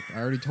people of rape. I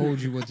already told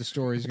you what the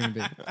story's going to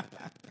be.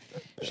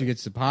 She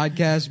gets the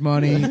podcast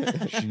money.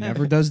 She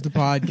never does the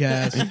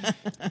podcast.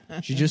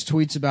 She just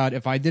tweets about,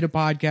 if I did a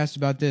podcast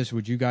about this,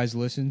 would you guys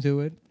listen to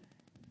it?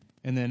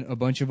 And then a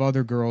bunch of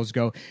other girls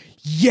go,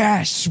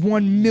 yes,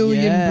 1,000,000%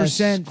 Yes,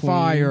 queen.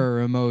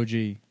 fire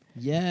emoji.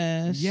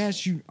 Yes.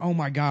 Yes, you. Oh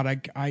my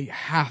god, I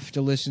have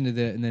to listen to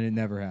that, and then it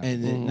never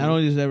happened. And not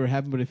only does it ever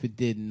happen, but if it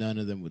did, none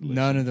of them would listen.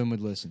 None of them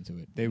would listen to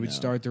it. They would No.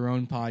 start their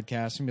own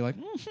podcast and be like,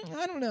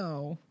 I don't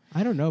know.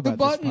 I don't know The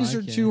about buttons this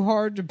are podcast. too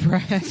hard to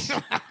press.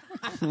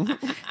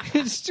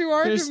 It's too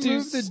hard They're to too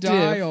move the stiff.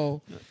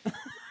 dial.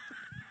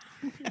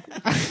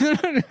 I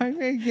don't know.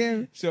 I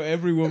can't. So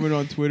every woman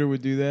on Twitter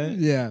would do that.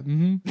 Yeah.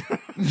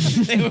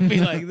 Mm-hmm. They would be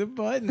like, the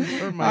buttons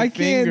hurt my I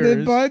can't. fingers.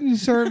 The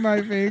buttons hurt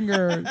my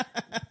fingers.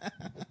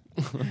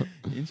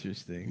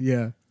 Interesting.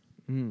 Yeah.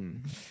 Hmm.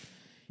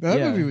 That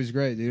Yeah. movie was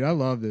great, dude. I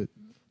loved it.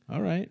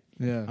 All right.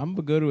 Yeah. I'm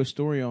gonna go to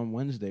Astoria on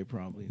Wednesday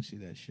probably and see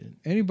that shit.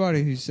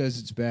 Anybody who says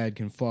it's bad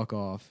can fuck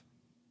off.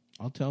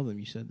 I'll tell them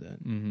you said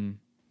that. Mm-hmm.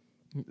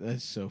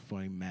 That's so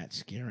funny. Matt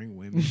scaring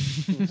women,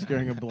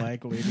 scaring a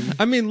black lady.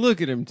 I mean,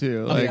 look at him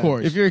too. Of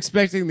course. If you're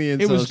expecting the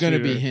incel It was gonna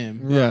shooter, be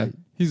him. Yeah,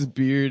 he's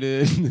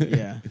bearded.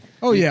 Yeah.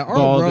 Oh yeah, our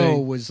Balding. row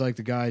was like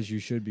the guys you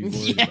should be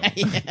worried about.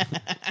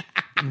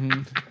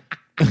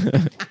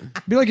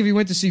 Be like if you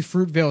went to see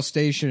Fruitvale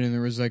Station and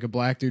there was like a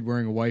black dude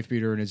wearing a wife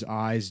beater and his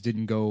eyes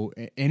didn't go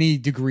any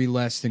degree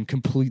less than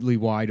completely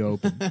wide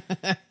open.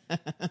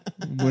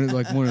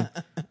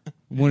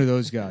 one of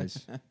those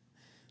guys.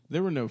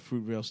 There were no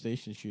Fruitvale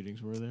Station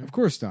shootings, were there? Of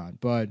course not.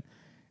 But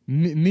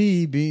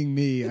me being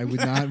me, I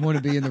would not want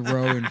to be in the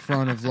row in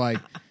front of like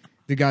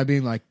the guy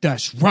being like,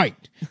 "That's right.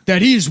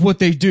 That is what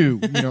they do."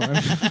 You know.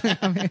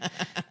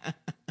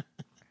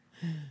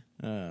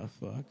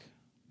 Fuck.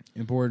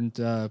 Important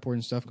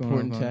stuff going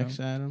Important on. text,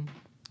 Adam.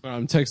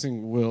 I'm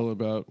texting Will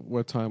about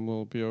what time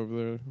we'll be over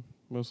there,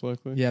 most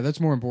likely. Yeah, that's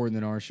more important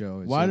than our show.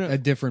 It's Why a, don't- a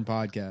different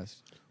podcast.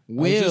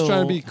 Will, just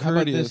trying to be how about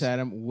courteous. this,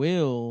 Adam?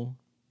 Will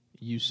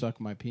you suck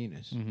my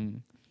penis? Mm-hmm.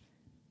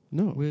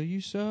 No. Will you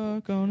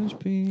suck on his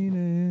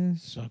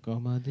penis? Suck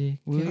on my dick.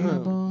 Will Can I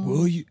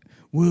bone?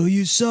 Will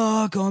you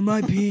suck on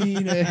my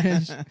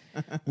penis?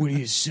 What do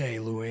you say,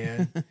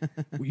 Luann?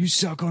 Will you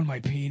suck on my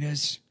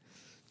penis?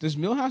 Does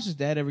Milhouse's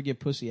dad ever get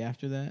pussy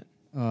after that?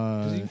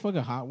 Does he Uh, fuck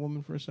a hot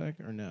woman for a sec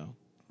or no?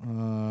 Or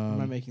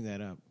am I making that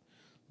up?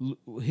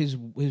 His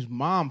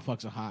mom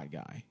fucks a hot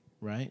guy,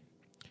 right?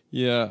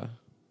 Yeah.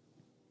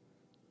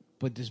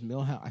 But does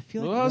Milhouse? I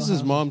feel like Well, his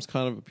Milhouse- mom's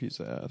kind of a piece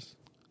of ass.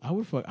 I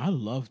would fuck. I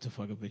love to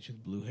fuck a bitch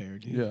with blue hair,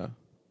 dude. Yeah.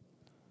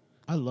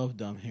 I love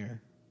dumb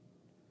hair.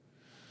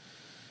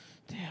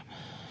 Damn.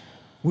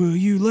 will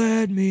you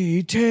let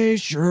me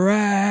taste your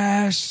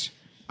ass?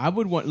 I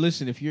would want.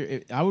 Listen,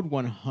 I would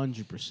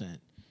 100%.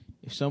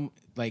 If some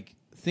like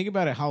think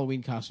about a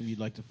Halloween costume you'd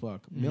like to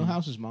fuck.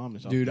 Milhouse's mom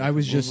is. up Dude, there. I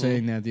was just Mhm.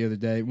 saying that the other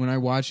day. When I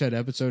watched that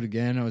episode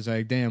again, I was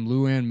like, damn,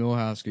 Luann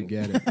Milhouse could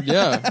get it.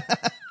 Yeah.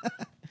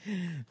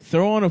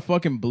 throw on a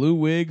fucking blue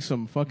wig,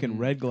 some fucking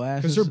red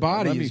glasses. Because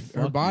let me fuck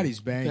her you. body's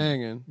banging.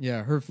 Hanging.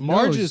 Yeah, her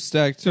Marge nose, is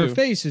stacked too. her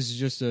face is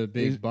just a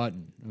big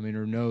button. I mean,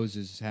 her nose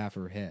is half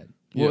her head.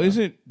 Well,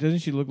 Yeah. doesn't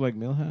she look like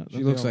Milhouse? She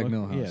Don't looks they all like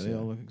look- Milhouse, Yeah, they yeah.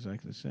 all look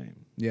exactly the same.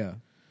 Yeah,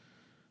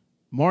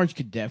 Marge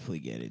could definitely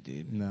get it,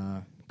 dude.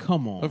 nah.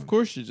 Come on. Of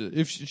course she did.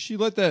 If she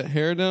let that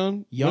hair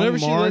down, Young whenever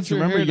she lets Marge, her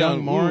remember hair young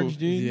down, Marge, ooh.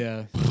 dude?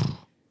 Yeah.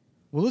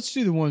 Well, let's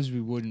do the ones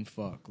we wouldn't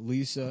fuck.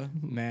 Lisa,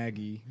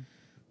 Maggie.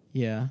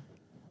 Yeah.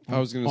 I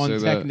was gonna On say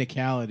that.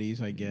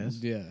 technicalities, I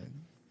guess. Yeah.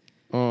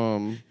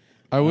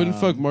 I wouldn't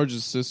fuck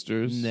Marge's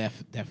sisters.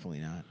 Definitely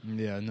not.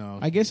 Yeah, no.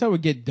 I guess I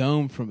would get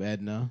domed from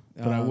Edna,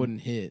 but I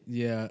wouldn't hit.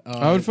 yeah.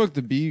 I would fuck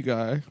the B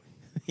guy.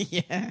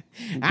 Yeah.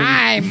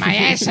 Ay, my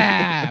ass,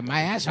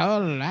 my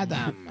asshole,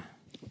 Adam.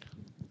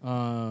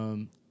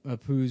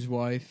 Apu's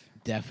wife.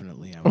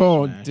 Definitely. I would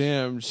Oh smash.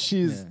 damn,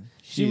 she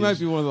She might is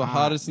be one of the hot,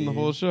 hottest in the dude.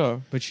 whole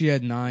show. But she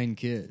had 9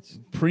 kids.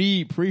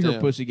 Pre her Damn.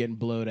 pussy getting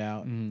blowed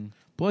out. Mm-hmm.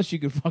 Plus, you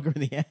could fuck her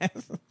in the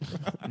ass.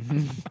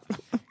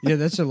 Yeah,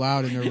 that's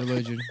allowed in their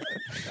religion.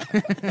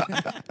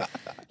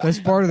 That's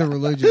part of the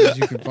religion is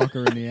you can fuck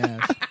her in the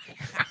ass.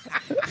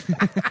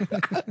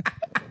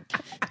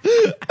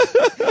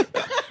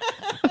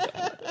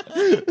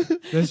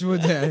 That's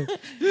what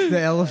the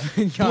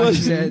elephant guy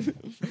said.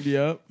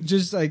 Yep.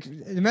 Just like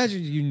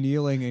imagine you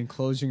kneeling and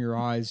closing your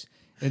eyes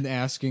and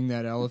asking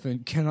that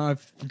elephant, "Can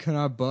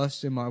I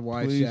bust in my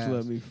wife's Please ass?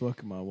 let me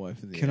fuck my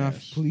wife in the Can I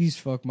ass. please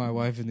fuck my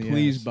wife in the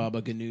Please, ass?"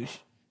 Baba Ganoush.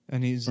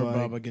 And he's Or like,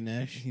 Baba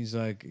Ganesh. he's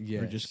like,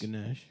 yes. Or just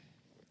Ganesh.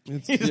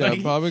 It's, He's yeah,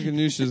 like- Baba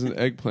Ganoush is an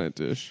eggplant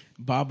dish.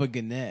 Baba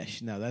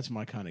Ganesh. Now, that's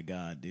my kind of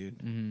god, dude.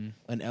 Mm-hmm.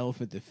 An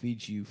elephant that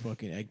feeds you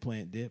fucking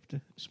eggplant dipped.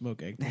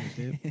 Smoke eggplant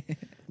dip.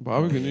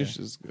 Baba Oh, Ganoush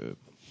is good.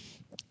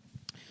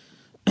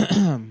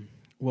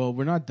 Well,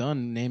 we're not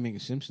done naming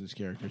Simpsons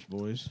characters,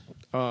 boys.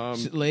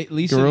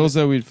 Lisa, Girls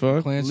that we'd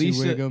fuck. Clancy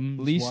Lisa, Wiggum's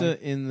Lisa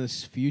wife. in the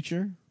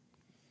future,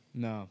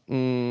 No,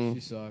 Mm.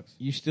 she sucks.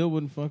 you still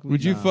wouldn't fuck Lisa?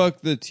 Would you Nah.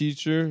 fuck the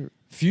teacher?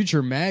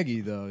 Future Maggie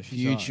though. She's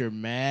Future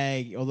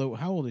Mag. Although,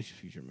 how old is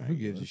Future Mag? Who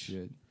gives a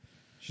shit?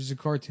 She's a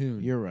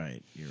cartoon. You're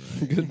right. You're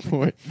right. Good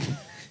point.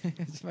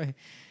 It's fine.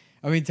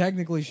 I mean,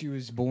 technically, she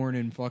was born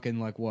in fucking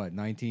like what,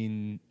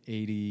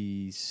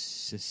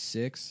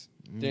 1986?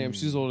 Damn,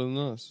 she's older than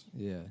us.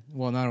 Yeah.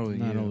 Well, not older than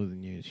Not you. older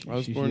than you. I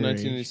was She's born in your age.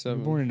 You were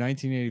 1987. born in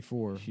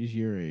 1984. She's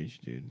your age,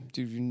 dude.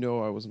 Dude, you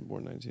know I wasn't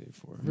born in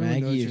 1984. Everyone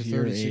Maggie knows is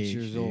you're your 36 age,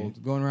 years dude.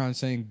 old, going around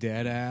saying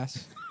dead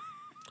ass.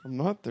 I'm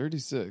not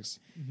 36.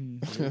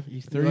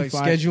 He's You're like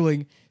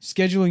 35.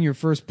 scheduling your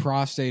first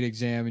prostate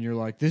exam, and you're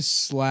like, this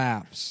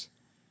slaps.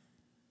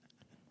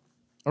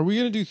 Are we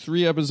gonna do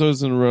 3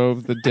 episodes in a row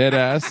of the dead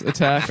ass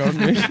attack on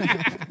me?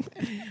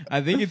 I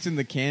think it's in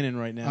the canon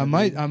right now. I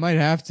might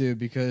have to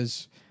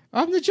because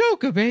I'm the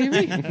Joker,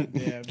 baby.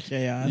 Yeah,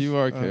 chaos. You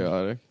are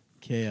chaotic.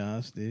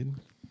 Chaos, dude.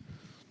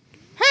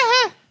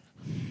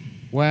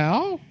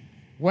 Well,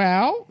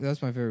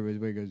 that's my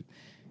favorite way it goes.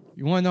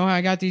 You want to know how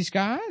I got these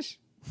scars?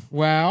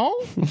 Well,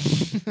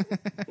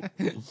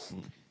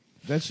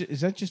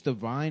 Is that just a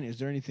Vine? Is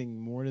there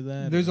anything more to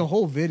that? there's or- a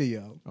whole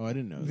video. Oh, I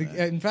didn't know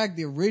that. In fact,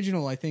 the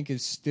original I think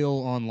is still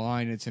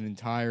online. It's in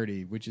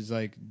entirety, which is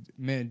like,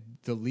 man,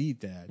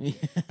 delete that.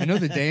 I know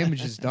the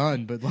damage is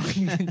done, but like,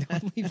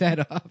 don't leave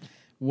that up.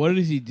 What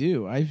does he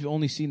do? I've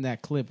only seen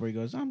that clip where he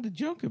goes, "I'm the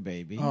Joker,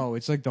 baby." Oh,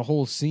 it's like the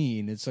whole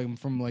scene. It's like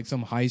from like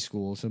some high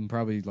school, some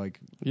probably like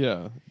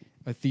Yeah.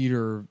 a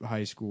theater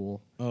high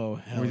school oh,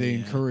 hell where they yeah.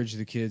 encourage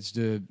the kids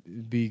to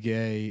be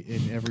gay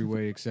in every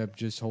way except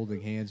just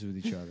holding hands with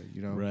each other.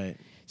 You know, Right.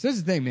 So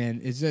that's the thing, man.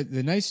 Is that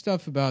the nice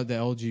stuff about the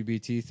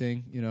LGBT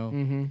thing? You know,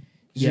 Mm-hmm.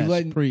 is you're Yes,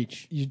 letting-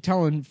 preach. you're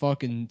telling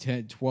fucking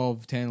 10,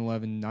 12, 10,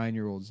 11,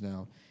 9-year-olds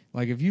now.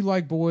 Like, if you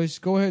like boys,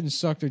 go ahead and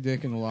suck their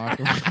dick in the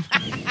locker room.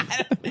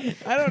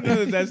 I don't know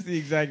that that's the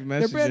exact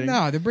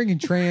messaging. They're bringing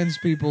trans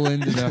people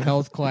into the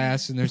health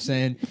class, and they're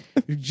saying,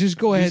 just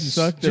go ahead and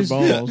suck their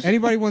balls.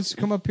 Anybody wants to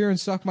come up here and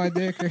suck my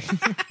dick?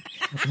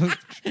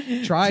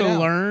 Try it To out.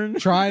 learn?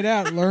 Try it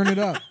out. Learn it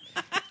up.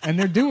 And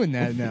they're doing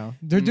that now.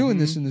 They're doing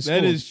this in the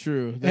schools. That is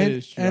true. That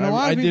is true. And a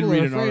lot I of did people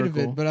read are an afraid of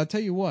article. it, but I'll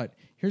tell you what.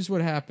 Here's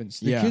what happens.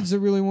 The Yeah. kids that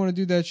really want to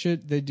do that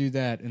shit, they do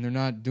that. And they're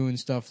not doing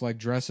stuff like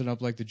dressing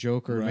up like the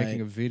Joker or Right.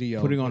 making a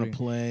video. Putting on a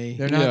play.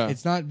 They're not. Yeah.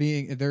 It's not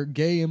being. Their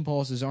gay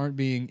impulses aren't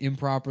being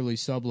improperly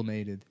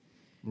sublimated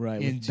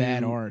Right. into With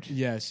bad art.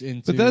 Yes,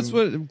 into. But that's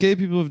what gay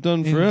people have done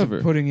into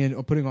forever. Putting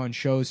on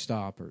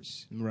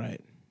showstoppers.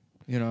 Right.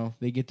 You know.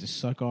 They get to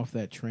suck off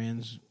that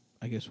trans,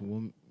 I guess,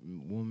 woman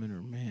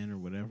or man or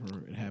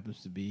whatever it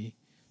happens to be,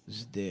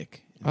 this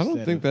dick. I don't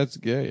instead think of- that's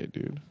gay,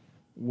 dude.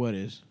 What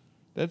is?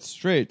 That's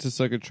straight to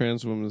suck a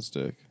trans woman's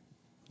dick.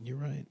 You're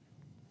right.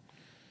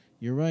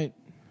 You're right.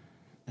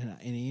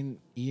 And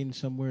Ian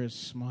somewhere is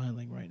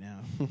smiling right now,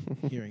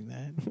 hearing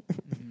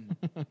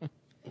that.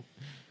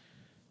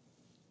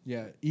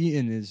 Yeah,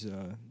 Ian is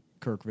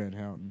Kirk Van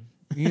Houten.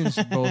 Ian's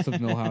both of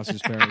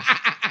Milhouse's parents.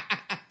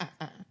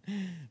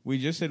 We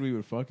just said we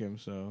would fuck him,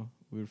 so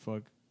we would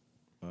fuck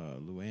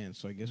Luann.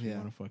 So I guess we Yeah.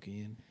 want to fuck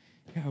Ian.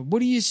 Yeah, what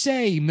do you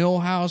say,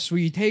 Milhouse? Will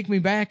you take me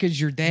back as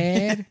your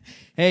dad?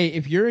 Hey,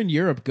 if you're in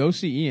Europe, go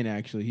see Ian.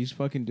 Actually, he's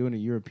fucking doing a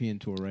European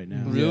tour right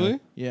now. Really?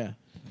 Yeah.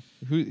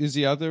 Who is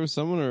he out there with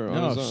someone or on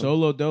No, his own?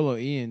 solo dolo.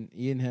 Ian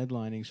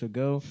headlining. So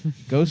go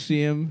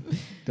see him.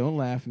 Don't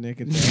laugh,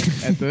 Nick, at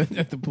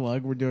the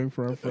plug we're doing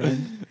for our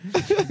friend.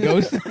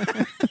 Go.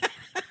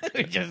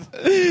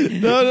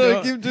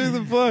 No, keep doing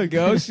the plug.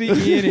 Go see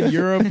Ian in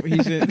Europe.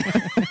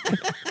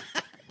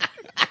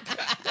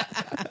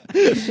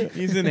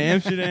 He's in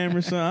Amsterdam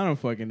or something. I don't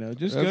fucking know.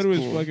 Just go That's to his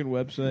cool. fucking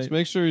website. Just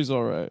make sure he's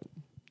all right.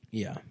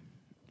 Yeah.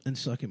 And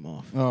suck him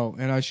off. Oh,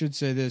 and I should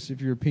say this: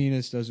 if your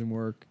penis doesn't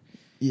work,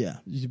 Yeah.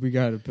 we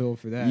got a pill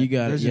for that. You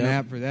got it, There's an yep.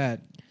 app for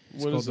that.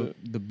 It's What called is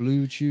it? the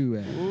Blue Chew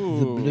app.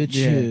 Ooh.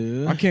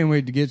 Chew. I can't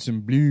wait to get some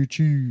Blue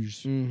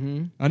Chews.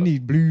 Mm-hmm. I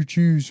need Blue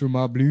Chews for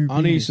my blue penis.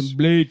 I need some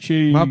blue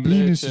cheese. My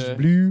penis Blue is chew.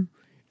 blue,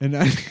 and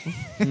I.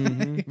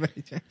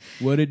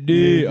 What it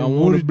do? I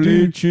want a it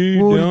blue do?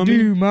 chew, What it dummy.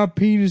 do? My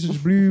penis is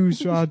blue,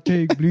 so I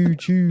take Blue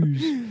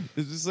Chews.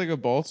 Is this like a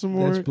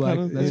Baltimore? That's black.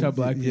 kind of That's thing? how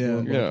black people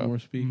in Yeah. Baltimore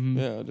speak. Mhm.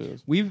 Yeah, it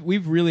is.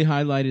 We've really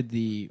highlighted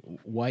the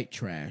white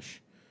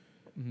trash.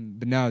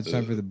 But now it's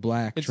time for the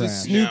black It's a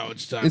trash. Snoop-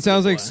 It's time It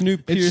sounds like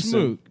Snoop It's Pearson.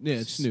 Snoop. Yeah,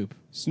 it's Snoop.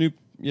 Snoop.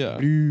 Yeah.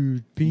 Blue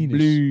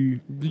penis.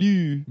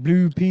 Blue.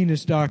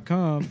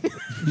 Bluepenis.com.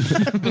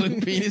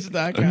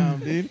 Bluepenis.com,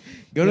 dude.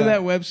 Go to Yeah. that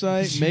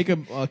website, make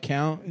an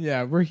account.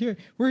 Yeah, we're here.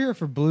 We're here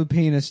for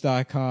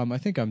bluepenis.com. I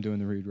think I'm doing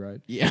the read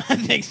right. Yeah, I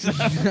think so.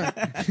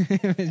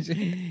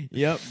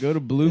 Yep, go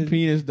to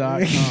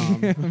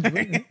bluepenis.com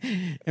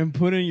and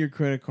put in your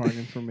credit card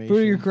information.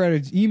 Put in your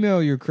credits.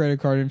 Email your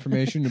credit card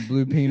information to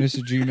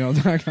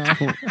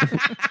bluepenis@gmail.com.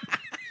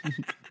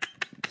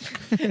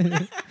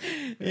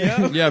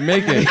 Yep. Yeah,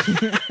 make it.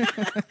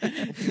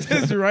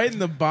 Just right in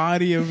the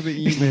body of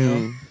the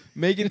email.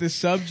 Make it the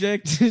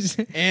subject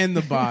and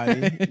the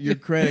body, your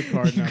credit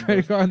card number.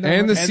 Credit card number.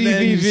 And the And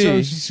then CVV.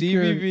 Social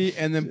Security. CVV,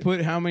 and then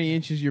put how many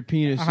inches your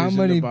penis How is in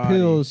many the body.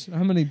 pills?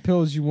 How many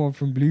pills you want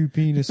from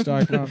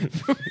bluepenis.com?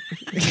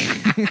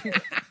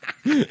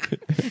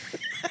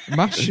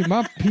 my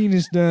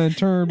penis done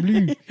turned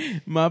blue.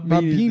 My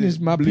Penis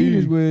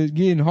was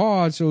getting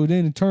hard, so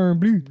then it turned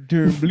blue.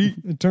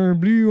 It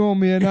turned blue on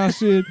me, and I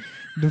said,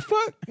 "The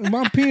fuck,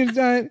 my penis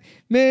died,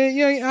 man.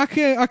 Yeah,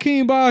 I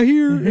came by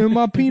here, and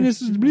my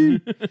penis is blue."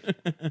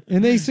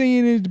 And they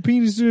saying that the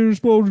penis is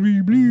supposed to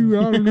be blue.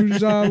 I don't know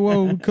decide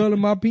what color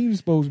my penis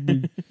supposed to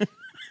be.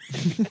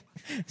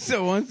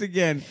 So once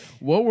again,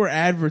 what we're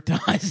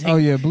advertising Oh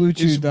yeah, is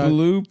Bluetooth.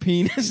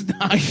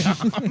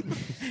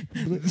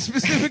 bluepenis.com.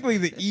 Specifically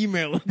the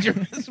email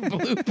address,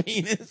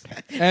 bluepenis.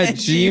 At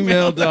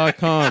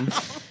gmail.com.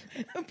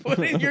 Put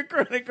in your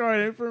credit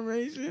card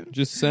information.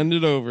 Just send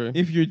it over.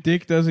 If your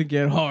dick doesn't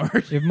get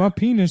hard. If my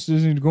penis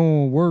isn't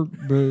going to work,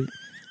 but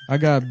I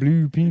got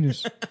blue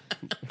penis,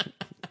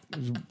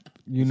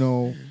 you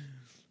know.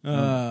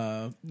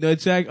 No,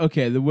 it's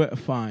okay.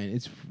 Fine.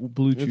 It's It's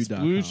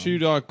bluechew.com.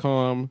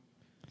 bluechew.com.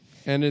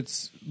 and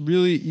it's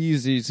really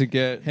easy to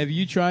get. Have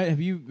you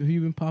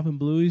been popping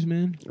blueies,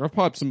 man? I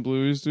popped some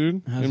blueies,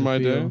 dude, How's in it my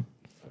feel? day.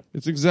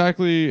 It's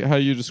exactly how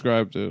you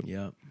described it.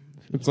 Yep.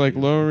 It's like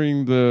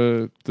lowering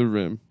the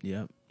rim.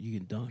 Yep. You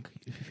can dunk.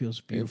 It feels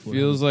It beautiful.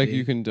 feels like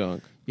you can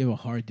dunk. You have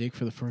a hard dick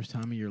for the first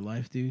time in your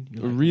life, dude.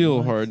 You're A like, real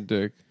what? hard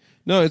dick.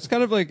 No, it's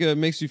kind of like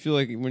makes you feel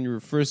like when you were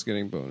first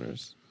getting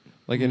boners,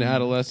 like in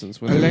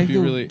adolescence when I they would like be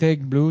to really.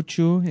 take blue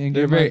chew and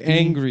They're get my very penis-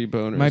 angry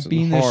boners. my and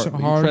penis hard,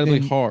 hard incredibly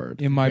in-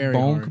 hard. in my Very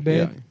bunk hard.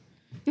 bed.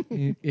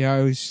 Yeah,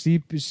 I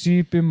sleep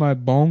in my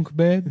bunk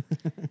bed,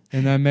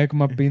 and I make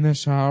my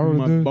penis hard.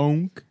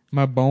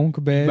 My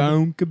bunk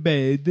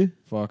bed.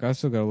 Fuck, I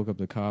still gotta look up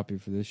the copy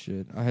for this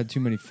shit. I had too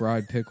many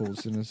fried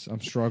pickles, and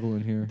I'm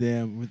struggling here.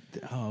 Damn.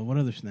 What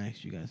other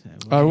snacks you guys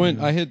have?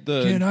 I hit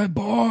the Can I the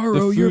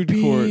borrow your food court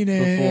before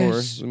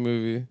penis? the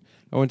movie.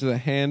 I went to the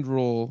hand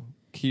roll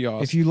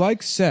kiosk. If you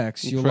like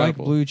sex, you'll like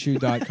Incredible.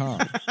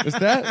 BlueChew.com. Is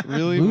that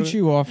really Blue what-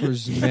 Chew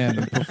offers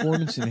men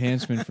performance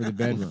enhancement for the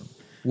bedroom.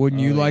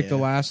 Wouldn't you Oh, like yeah. to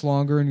last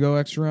longer and go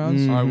extra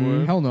rounds? I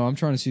would. Hell no, I'm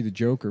trying to see the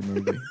Joker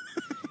movie.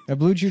 At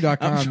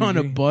BlueChew.com, I'm trying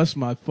to you- bust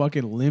my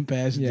fucking limp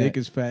ass Yeah. dick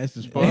as fast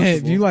as possible.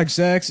 if you like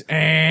sex,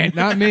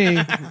 not me.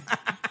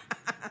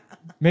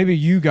 Maybe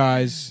you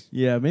guys,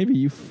 Yeah, maybe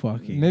you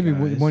fucking. maybe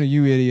guys. one of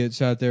you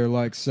idiots out there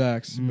like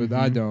sex, but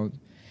I don't.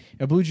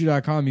 At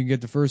BlueChew.com, you can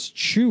get the first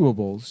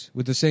chewables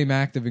with the same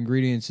active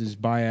ingredients as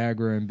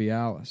Viagra and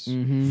Cialis.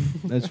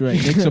 Mm-hmm. That's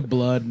right. Mix of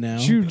blood now.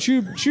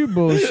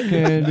 Chewables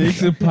can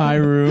Mix of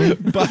pyro.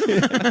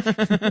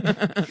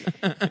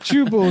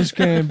 chewables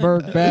can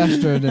work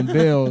faster than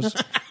bills.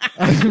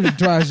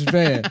 Twice as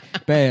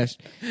fast.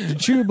 The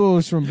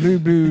chewables from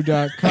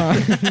blueblue.com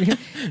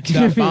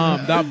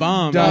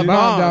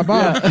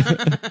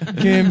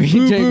can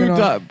be taken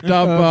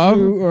on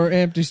flu or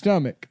empty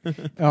stomach.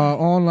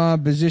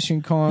 Online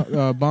physician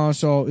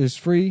Bonsall is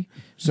free,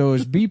 so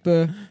it's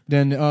beeper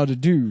than the other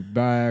two,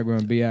 Viagra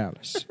and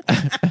Cialis.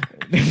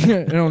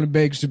 It only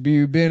bakes a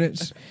few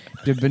minutes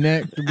to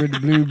connect with the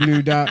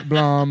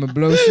blue.blom and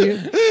blow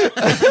shit.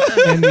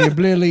 And the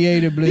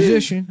obliterated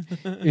physician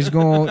is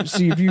going to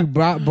see if you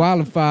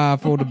qualify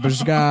for the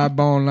prescribed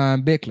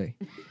online Bickley.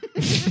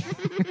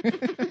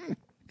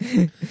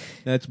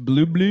 That's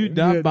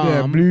blueblue.bomb.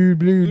 Yeah,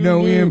 blue,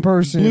 no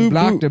in-person, blue,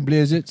 block blue. the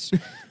blizzards,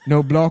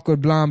 no block or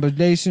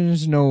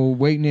blombations, no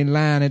waiting in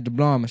line at the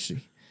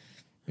blomacy.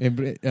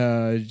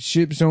 It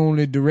ships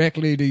only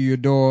directly to your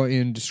door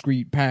in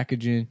discreet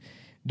packaging.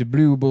 The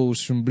blue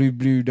bulls from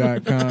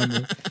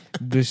blueblue.com,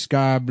 the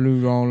sky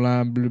blue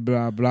online blue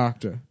blah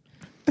blocked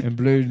and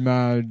blued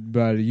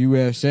by the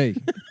USA.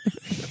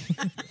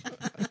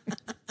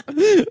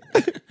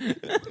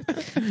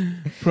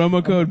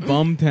 Promo code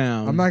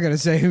Bumtown. I'm not gonna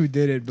say who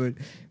did it, but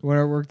when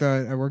I worked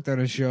on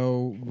a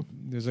show,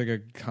 there's like a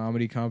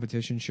comedy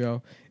competition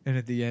show, and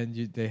at the end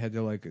they had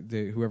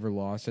to whoever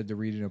lost had to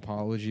read an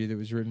apology that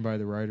was written by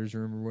the writers'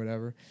 room or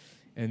whatever,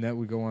 and that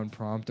would go on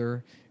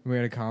prompter. And we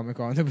had a comic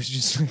on that was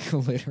just like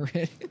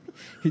illiterate.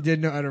 He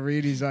didn't know how to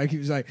read. He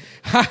was like,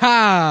 ha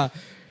ha.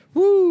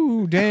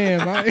 Woo,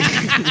 damn. Have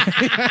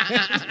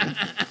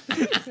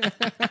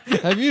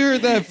you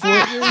heard that?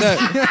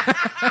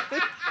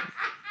 that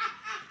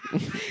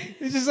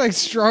He's just like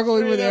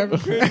struggling with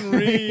everything. couldn't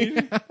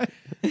read.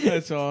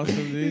 That's awesome,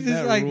 dude. He's That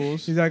just like,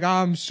 rules. he's like,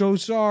 I'm so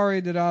sorry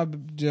that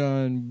I've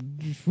done.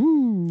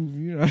 Woo,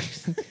 you know.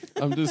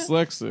 I'm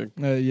dyslexic.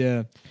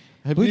 Yeah.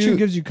 Have Blue Chew you-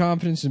 gives you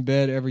confidence in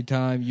bed every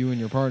time. You and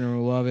your partner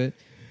will love it.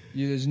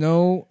 There's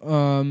no,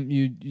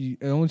 it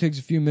only takes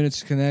a few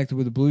minutes to connect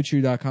with a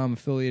BlueChew.com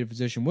affiliated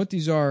physician. What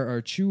these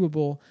are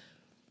chewable,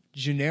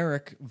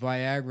 generic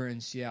Viagra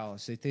and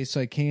Cialis. They taste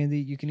like candy.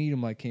 You can eat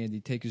them like candy.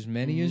 Take as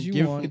many as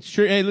you want.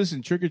 Hey,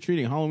 listen, trick or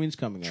treating. Halloween's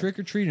coming up. Trick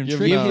or treat them. Give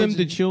Give them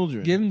to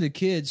children. Give them to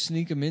kids.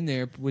 Sneak them in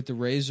there with the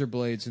razor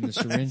blades and the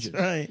syringes.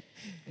 That's right.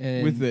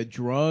 And With the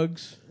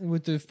drugs.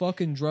 with the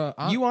fucking drug.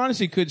 You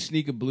honestly could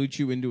sneak a Blue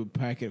Chew into a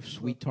packet of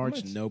Sweet Tarts,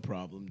 Let's- no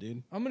problem,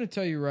 dude. I'm going to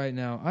tell you right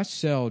now, I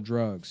sell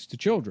drugs to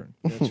children.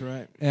 That's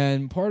right.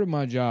 And part of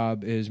my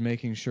job is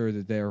making sure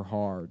that they're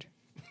hard.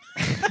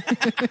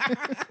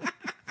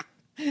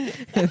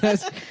 And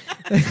that's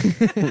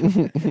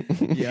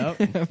Yep,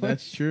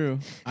 that's true.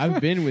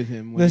 I've been with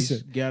him when he's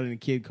Listen. got in a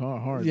kid car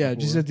hard. yeah,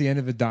 before. just at the end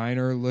of a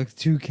diner, look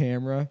to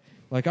camera.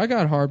 Like, I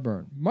got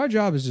heartburn. My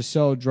job is to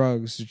sell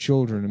drugs to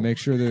children and make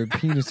sure their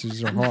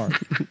penises are hard.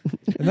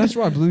 And that's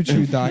why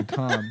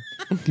BlueChew.com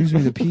gives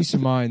me the peace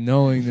of mind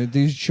knowing that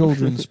these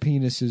children's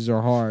penises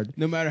are hard.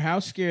 no matter how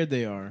scared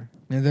they are,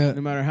 And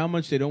no matter how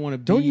much they don't want to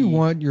be. don't you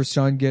want your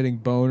son getting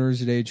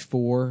boners at age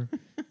 4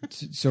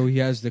 so he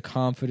has the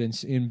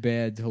confidence in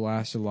bed to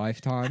last a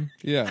lifetime?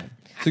 Yeah,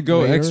 to go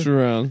Later. extra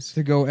rounds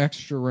To go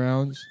extra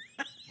rounds?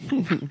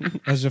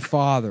 As a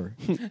father.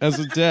 as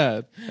a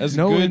dad, as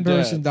No a good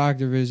in-person dad.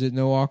 doctor visit,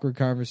 no awkward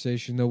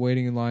conversation, no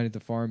waiting in line at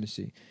the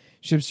pharmacy.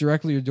 Ships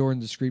directly to your door in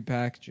discreet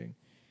packaging.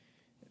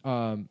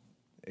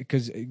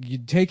 Because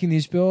taking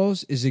these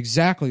pills is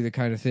exactly the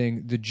kind of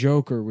thing the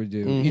Joker would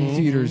do in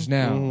theaters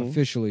now,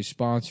 officially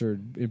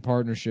sponsored in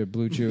partnership,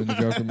 Blue Chew and the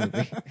Joker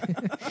movie.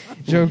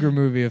 Joker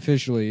movie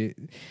officially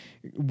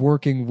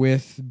working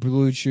with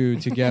Blue Chew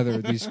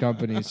together. These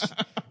companies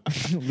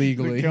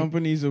legally. The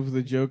companies of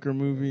the Joker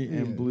movie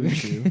and Blue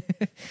Chew.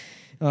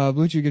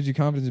 Blue Chew gives you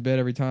confidence in bed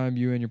every time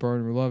you and your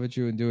partner will love at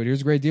you and do it.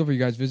 Here's a great deal for you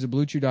guys. Visit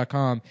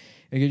BlueChew.com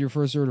and get your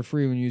first order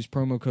free when you use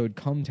promo code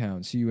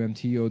CUMTOWN,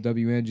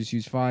 CUMTOWN. Just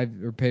use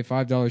pay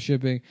 $5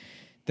 shipping.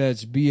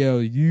 That's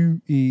BLUECHEU.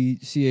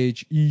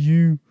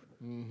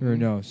 Or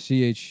no,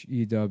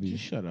 CHEW.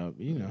 Just shut up.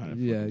 You know how to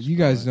Yeah, fucking you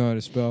spell guys it. know how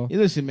to spell. Hey,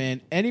 listen, man.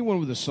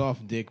 Anyone with a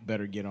soft dick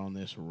better get on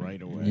this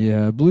right away.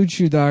 Yeah,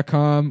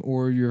 BlueChew.com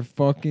or you're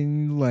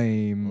fucking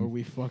lame. Or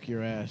we fuck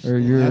your ass. Or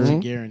you're That's a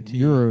guarantee.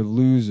 You're a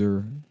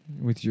loser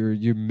with your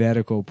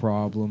medical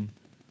problem.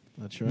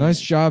 That's right.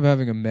 Nice job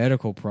having a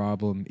medical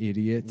problem,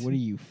 idiot. What are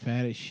you,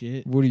 fat as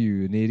shit? What are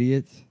you, an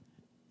idiot?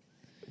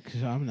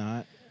 Because I'm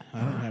not.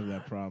 I don't have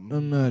that problem.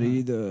 I'm not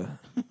either.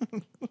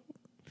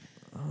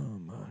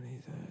 I'm not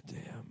either.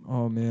 Damn.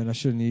 Oh man, I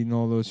shouldn't have eaten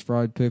all those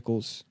fried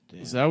pickles.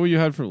 Damn. Is that what you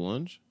had for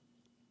lunch?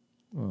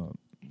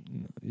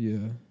 Yeah.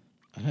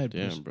 I had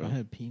Damn, bro. I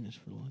had penis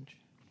for lunch.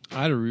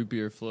 I had a root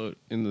beer float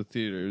in the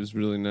theater. It was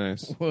really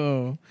nice.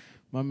 Whoa.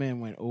 My man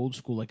went old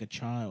school like a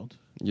child.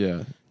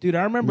 Yeah. Dude,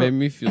 I remember Made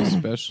me feel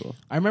special.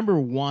 I remember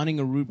wanting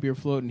a root beer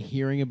float and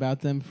hearing about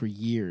them for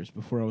years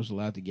before I was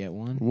allowed to get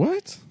one.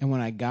 What? And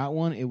when I got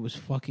one, it was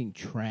fucking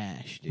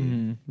trash, dude.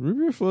 Mm-hmm. Root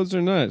beer floats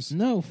are nice.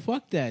 No,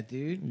 fuck that,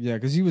 dude. Yeah,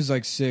 because he was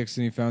like 6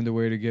 and he found a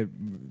way to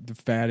get the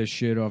fattest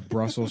shit off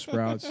Brussels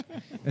sprouts.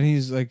 And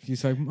he's like,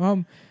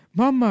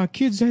 Mom,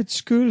 kids at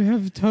school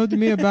have told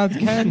me about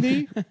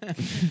candy. The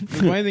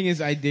funny thing is,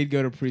 I did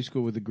go to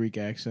preschool with a Greek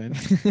accent.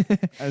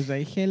 I was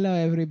like, "Hello,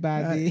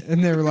 everybody."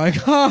 And they were like,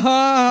 ha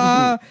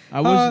ha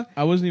ha.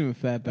 I wasn't even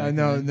fat back I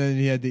know, then. and then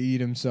he had to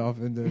eat himself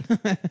into.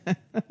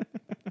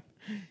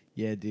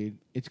 Yeah, dude.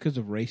 It's because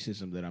of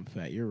racism that I'm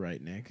fat. You're right,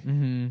 Nick.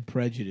 Mm-hmm.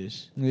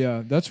 Prejudice.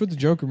 Yeah, that's what the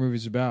Joker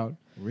movie's about.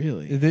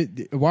 Really?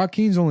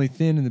 Joaquin's only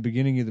thin in the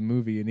beginning of the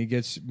movie, and he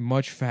gets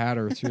much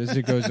fatter as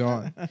it goes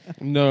on.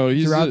 No,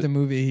 he's Throughout the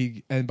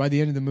movie, and by the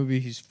end of the movie,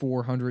 he's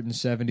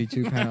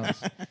 472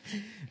 pounds.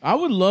 I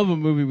would love a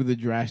movie with a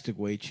drastic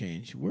weight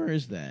change. Where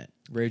is that?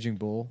 Raging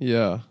Bull.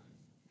 Yeah,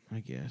 I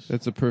guess.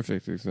 that's a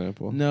perfect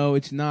example. No,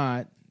 it's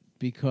not,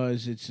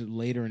 because it's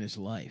later in his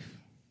life.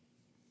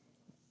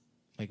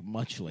 Like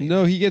much later.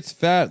 No, he gets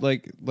fat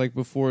like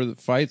before the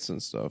fights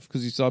and stuff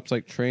because he stops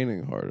like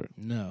training harder.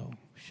 No,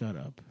 shut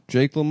up.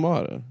 Jake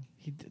LaMotta.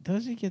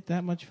 Does he get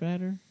that much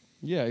fatter?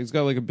 Yeah, he's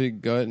got like a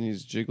big gut and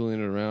he's jiggling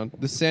it around.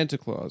 The Santa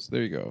Claus.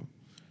 There you go.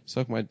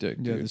 Suck my dick,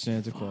 Yeah, dude. the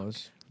Santa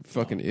Claus.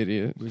 Fucking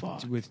idiot. With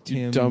You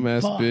Tim.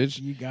 dumbass Fuck,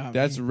 bitch. you got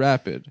That's me.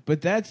 rapid.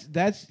 But that's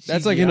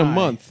CGI. like in a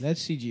month.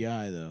 That's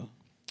CGI though.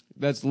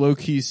 That's low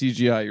key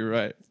CGI. You're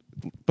right,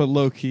 but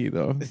low key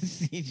though.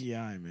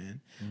 CGI,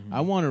 man.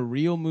 I want a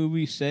real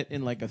movie set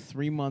in like a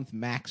 3-month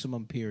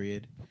maximum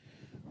period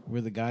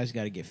where the guy's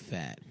got to get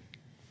fat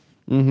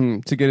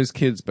To get his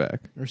kids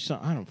back. or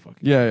something. I don't fucking.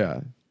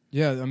 Yeah.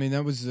 Yeah, I mean,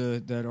 that was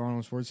that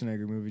Arnold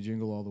Schwarzenegger movie,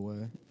 Jingle All the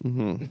Way.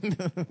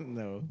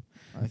 No,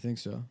 I think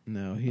so.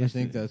 no. He I has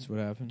think to that's what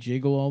happened.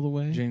 jiggle all the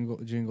way.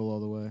 Jingle All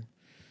the Way.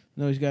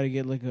 No, he's got to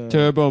get like a.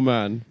 Turbo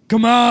Man.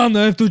 Come on,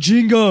 I have to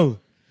jingle.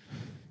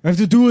 I have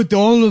to do it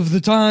all of the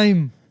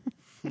time.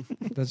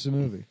 That's the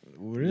movie.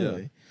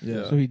 Really?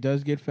 Yeah. So he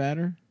does get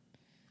fatter.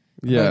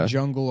 Yeah.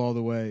 Jungle All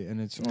the Way, and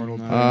it's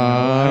Arnold. No. playing-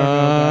 I don't know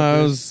about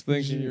I this. was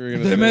thinking you were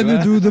gonna. They say made me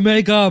that. do the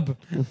makeup.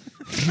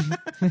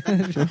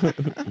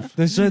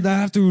 They said I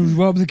have to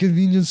rob the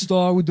convenience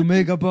store with the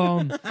makeup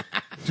on.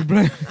 To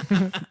bring.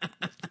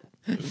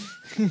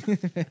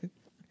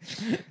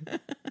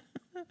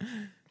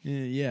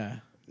 Yeah.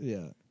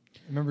 Yeah.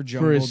 Remember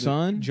Jungle For his to,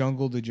 son?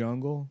 Jungle to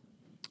Jungle?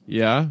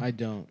 Yeah. I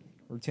don't.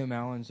 Or Tim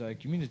Allen's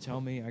like, you mean to tell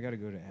me I got to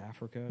go to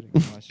Africa to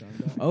get my son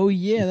back? Oh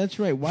yeah, that's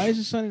right. Why is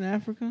his son in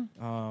Africa?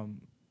 I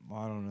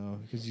don't know,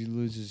 because he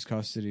loses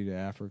custody to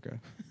Africa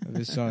of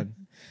his son.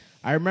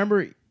 I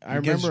remember. He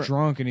gets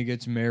drunk and he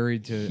gets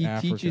married to He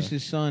Africa. teaches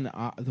his son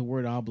the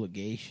word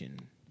obligation.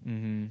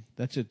 Mm-hmm.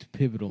 That's a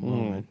pivotal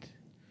moment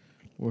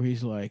where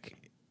he's like,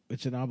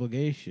 "It's an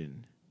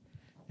obligation."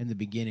 In the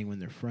beginning, when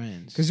they're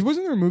friends, Because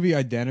wasn't there a movie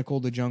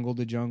identical to Jungle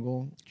to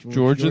Jungle?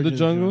 George of the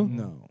Jungle?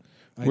 No.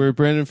 Where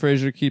Brandon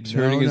Fraser keeps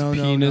No, hurting his no,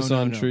 no, penis no,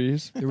 no, on no.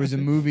 trees. There was a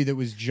movie that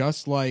was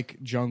just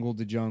like Jungle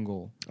to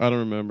Jungle. I don't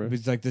remember. It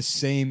was like the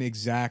same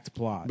exact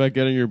plot. About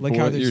getting your like boy,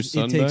 how your there's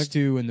son It Takes back.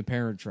 Two and The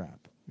Parent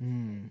Trap.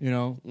 You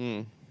know?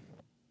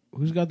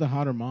 who's got the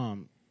hotter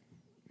mom?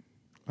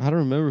 I don't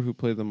remember who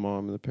played the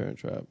mom in The Parent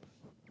Trap.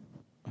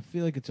 I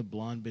feel like it's a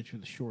blonde bitch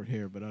with short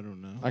hair, but I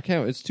don't know. I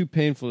can't. It's too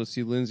painful to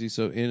see Lindsay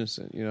so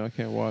innocent. You know, I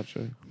can't watch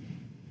her.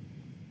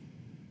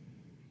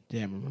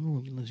 Damn, remember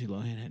when Lindsay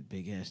Lohan had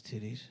big ass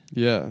titties?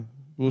 Yeah.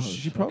 Well, Oh,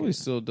 she fuck probably it.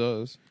 still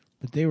does.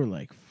 But they were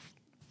like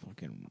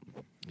fucking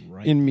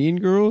right In Mean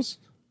Girls,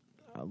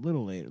 a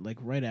little later, like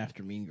right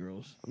after Mean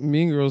Girls.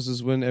 Mean Girls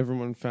is when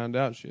everyone found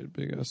out she had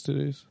big ass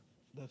titties.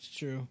 That's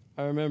true.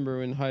 I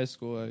remember in high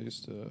school I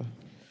used to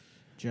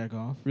Jack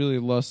off. really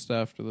lust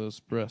after those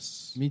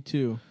breasts. Me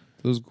too.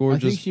 Those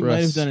gorgeous I think she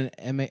might have breasts. done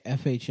an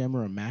FHM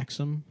or a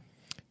Maxim.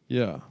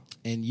 Yeah.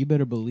 and you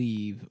better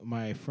believe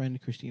my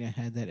friend Christina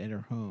had that at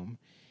her home,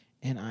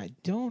 and I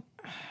don't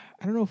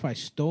know if I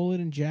stole it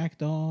and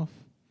jacked off,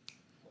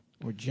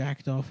 or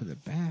jacked off in the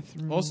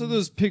bathroom. Also,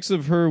 those pics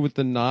of her with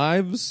the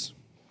knives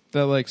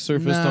that like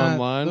surfaced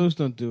online. Those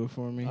don't do it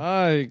for me.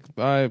 I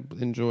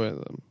enjoy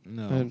them.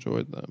 No, I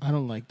enjoyed them. I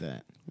don't like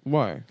that.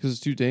 Why? Because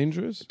it's too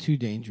dangerous. Too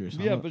dangerous.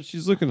 Yeah, but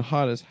she's looking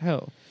hot as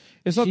hell.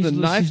 It's not the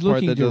knife she's part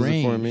looking that does it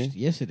deranged. for me.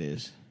 Yes, it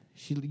is.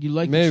 You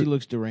like that Maybe. she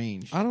looks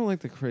deranged. I don't like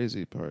the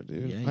crazy part,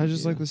 dude. Yeah, I you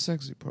just do. like the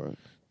sexy part.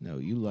 No,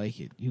 you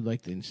like it. You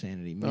like the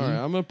insanity. Me, All right,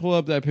 I'm gonna pull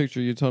up that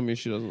picture. You tell me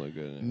she doesn't look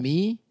good in it.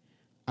 me,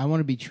 I want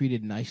to be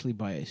treated nicely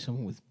by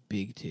someone with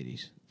big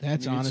titties.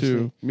 That's Me honestly.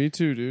 too. Me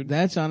too, dude.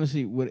 That's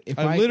honestly what. If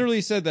I literally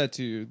said that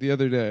to you the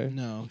other day.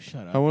 No,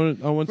 shut up. I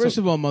want. First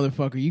of all,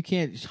 motherfucker, you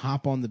can't just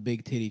hop on the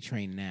big titty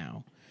train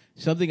now.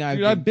 Something I've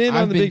Dude, I've been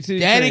on the big titty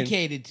train.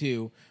 dedicated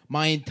to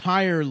my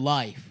entire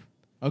life.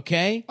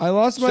 Okay, I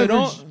lost my. so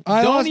don't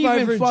lost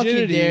my even fucking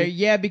virginity. dare.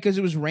 Yeah, because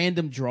it was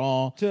random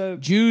draw. To-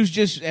 Jews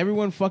just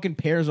everyone fucking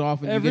pairs off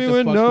and you Everyone get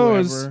to fuck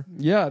knows. whoever.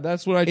 Yeah,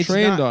 that's what I It's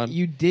trained not- on.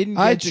 You didn't.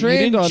 I get to-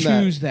 trained you on didn't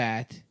that. choose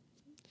that.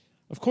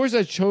 Of course,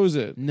 I chose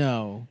it.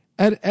 No.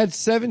 At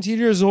 17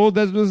 years old,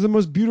 that was the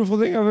most beautiful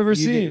thing I've ever You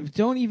seen.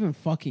 don't even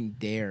fucking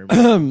dare.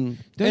 Don't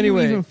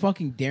Anyway, even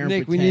fucking dare.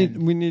 Nick,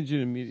 pretend. we need you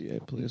to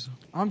mediate, please.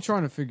 I'm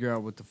trying to figure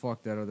out what the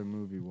fuck that other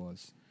movie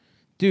was.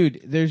 Dude,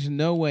 there's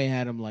no way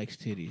Adam likes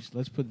titties.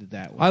 Let's put it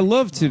that way. I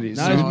love titties.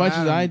 Not as much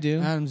as I do.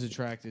 Adam's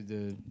attracted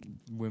to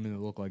women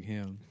that look like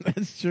him.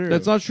 That's true.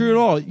 That's not true at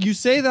all. You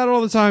say that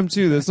all the time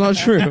too. That's not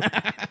true.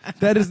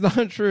 That is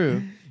not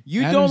true.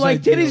 You Adam's don't like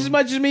ideal. titties as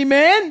much as me,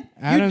 man.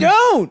 Adam's- You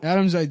don't.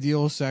 Adam's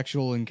ideal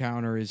sexual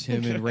encounter is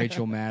him and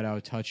Rachel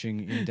Maddow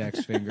touching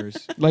index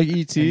fingers. Like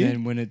E.T. And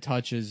then when it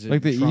touches,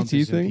 Like the Trump E.T.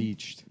 is thing?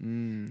 impeached.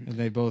 And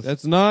they both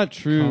That's not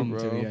true, come bro.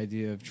 to the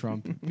idea of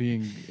Trump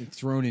being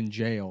thrown in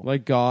jail.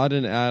 Like God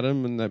and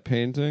Adam in that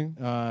painting.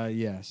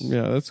 Yes.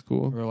 Yeah, that's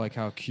cool. Or like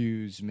how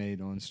Q's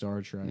made on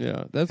Star Trek.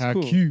 Yeah, that's How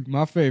cool. Q,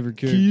 my favorite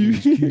character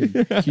is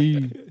Q.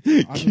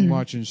 Q. I've been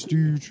watching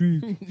Star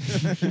Trek.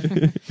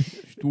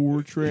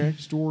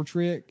 Star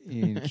Trek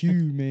and Q,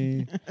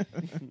 man.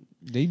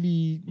 They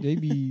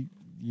be,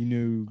 you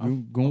know,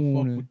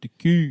 going with the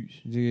Q's.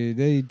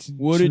 they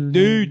What it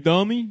do,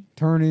 dummy?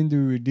 turn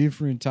into a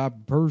different type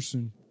of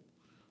person.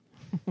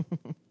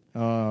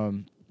 A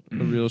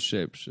real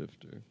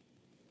shapeshifter.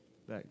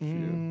 That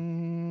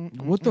Q.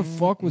 What the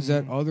fuck was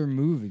that other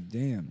movie?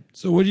 Damn.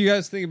 So, what do you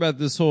guys think about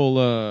this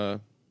whole?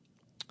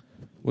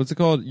 What's it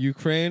called?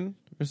 Ukraine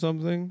or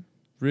something?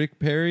 Rick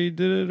Perry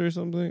did it or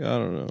something? I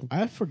don't know.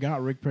 I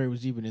forgot Rick Perry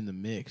was even in the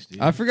mix,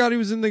 dude. I forgot he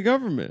was in the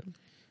government.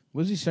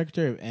 Was he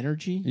Secretary of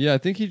Energy? Yeah, I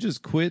think he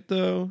just quit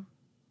though.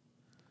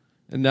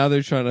 And now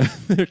they're trying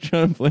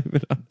to blame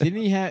it on.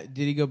 Didn't he have?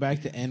 Did he go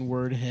back to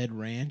N-Word Head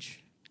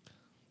Ranch?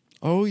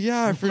 Oh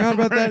yeah, I forgot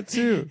about that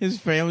too. His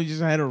family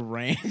just had a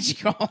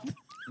ranch called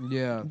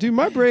Yeah. Dude,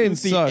 my brain the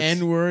sucks.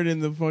 N-word in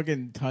the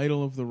fucking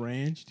title of the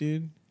ranch,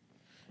 dude.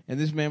 And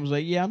this man was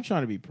like, "Yeah, I'm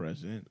trying to be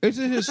president." It's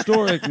a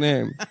historic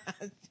name.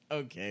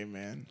 Okay,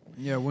 man.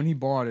 Yeah, when he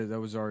bought it, that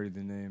was already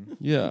the name.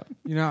 Yeah,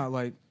 You know,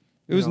 like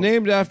it was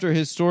named after a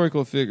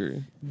historical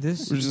figure,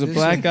 this, which is a this-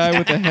 black guy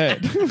with a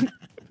head.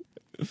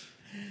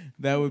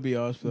 That would be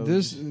awesome.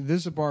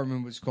 This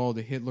apartment was called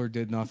the Hitler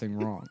Did Nothing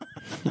Wrong.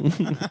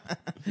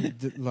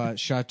 La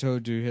Chateau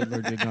du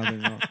Hitler Did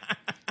Nothing Wrong.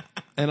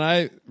 And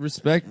I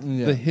respect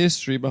Yeah. the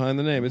history behind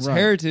the name. It's Right.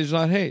 heritage,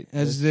 not hate.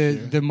 As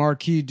the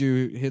Marquis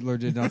du Hitler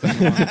Did Nothing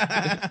Wrong.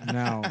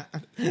 Now,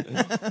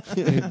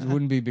 it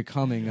wouldn't be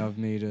becoming of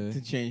me to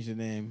to. change the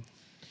name.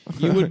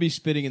 You would be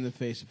spitting in the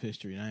face of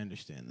history, and I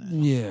understand that.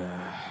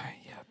 Yeah.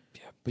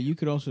 But you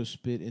could also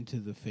spit into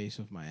the face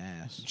of my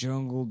ass.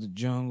 Jungle to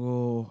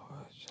jungle.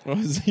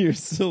 Oh, so you're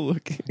still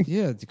looking.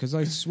 Yeah, because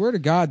I swear to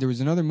God, there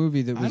was another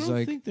movie that I was don't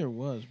like. think there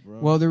was, bro.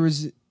 Well, it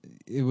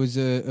was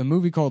a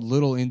movie called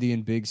Little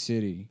Indian Big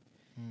City.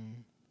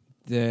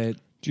 That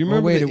Do you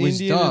remember wait, the it was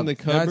Indian dubbed. in the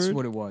cupboard? That's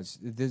what it was.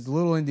 This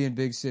Little Indian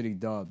Big City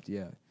dubbed.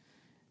 Yeah.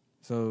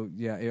 So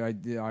yeah,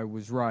 I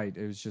was right.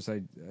 It was just I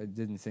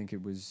didn't think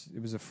it was.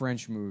 It was a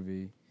French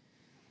movie.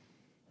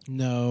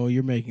 no,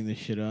 you're making this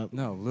shit up.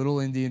 No, Little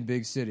Indian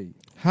Big City.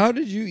 How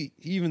did you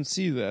even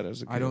see that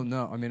as a kid? I don't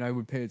know. I mean, I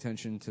would pay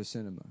attention to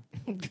cinema.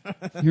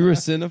 You were a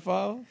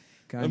cinephile?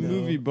 Kind A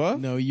movie buff?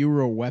 No, you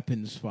were a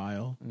weapons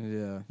file.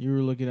 Yeah. You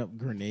were looking up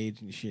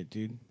grenades and shit,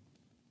 dude.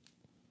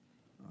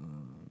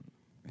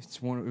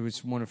 It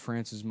was one of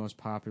France's most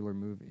popular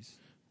movies.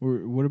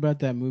 What about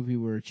that movie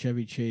where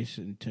Chevy Chase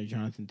and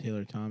Jonathan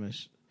Taylor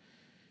Thomas,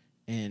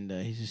 and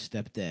he's his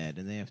stepdad,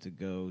 and they have to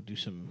go do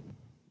some,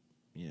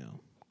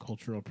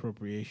 cultural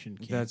appropriation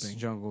camping? That's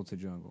Jungle to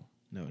Jungle.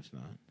 No, it's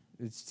not.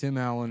 It's Tim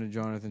Allen and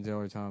Jonathan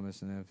Taylor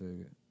Thomas, and they have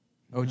to.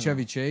 Oh, No.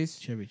 Chevy Chase.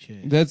 Chevy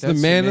Chase. That's the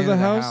man of the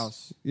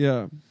house?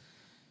 Yeah.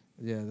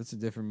 Yeah, that's a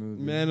different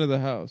movie. Man of the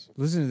house.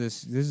 Listen to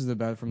this. This is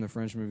from the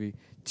French movie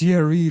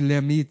Thierry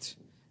Lhermitte.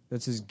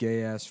 That's his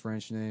gay ass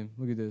French name.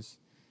 Look at this.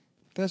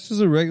 That's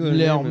just a regular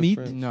Lil name. in Meat?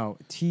 French. No,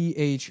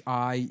 Thierry.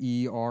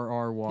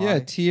 Yeah,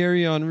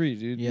 Thierry Henry,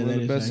 dude. Yeah, One that of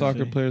the is best soccer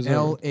actually- players ever.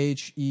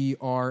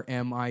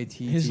 Lhermitte.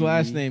 His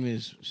last name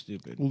is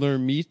stupid.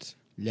 Lermeet.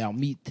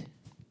 Lermite.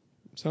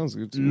 Sounds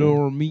good to me.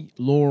 Laurel Meat.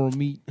 Laurel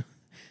Meat.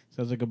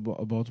 Sounds like a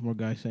Baltimore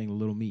guy saying a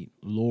little meat.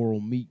 Laurel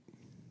Meat.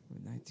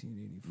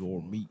 1984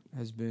 Laurel Meat.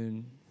 has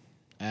been.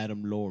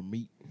 Adam Laurel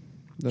Meat.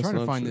 That's trying to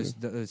not find true. this.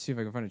 Let's see if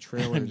I can find a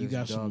trailer. Adam, of you this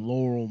got some dub.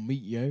 Laurel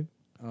Meat, yo.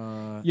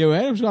 Uh, Yo,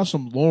 Adam's got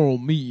some Laurel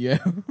Meat, yo.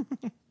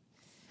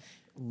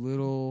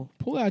 Little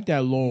Pull out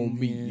that Laurel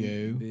Meat,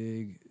 Indian yo.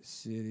 Big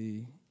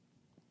City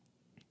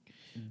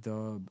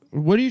dub.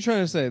 What are you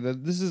trying to say?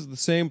 That this is the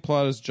same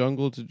plot as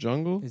Jungle to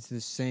Jungle? It's the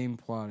same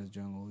plot as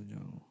Jungle to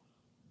Jungle.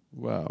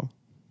 Wow.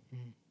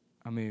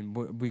 I mean,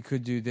 we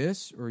could do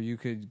this, or you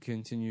could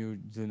continue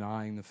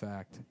denying the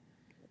fact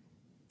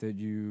that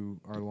you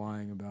are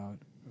lying about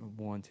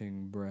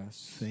wanting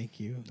breasts. Thank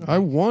you. I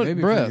want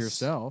Maybe breasts. for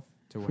yourself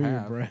to For your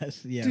have.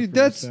 breast. Yeah, Dude, for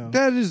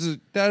that yourself.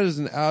 is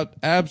an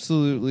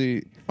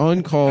absolutely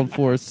uncalled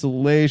for,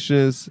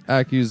 salacious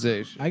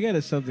accusation. I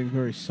got something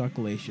very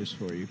suckalacious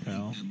for you,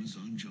 pal.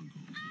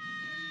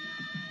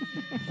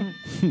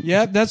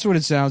 Yep, that's what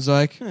it sounds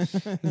like.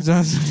 It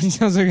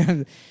sounds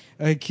like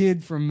a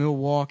kid from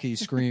Milwaukee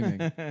screaming.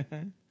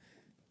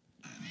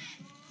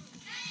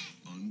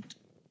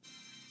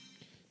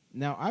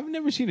 Now, I've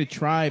never seen a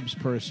tribes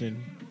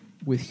person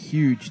with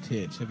huge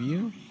tits. Have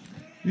you?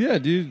 Yeah,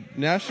 dude.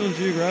 National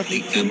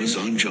Geographic. The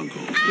Amazon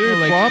jungle. They're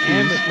like,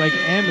 floppies. like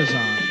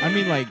Amazon. I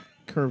mean, like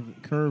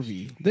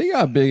curvy. They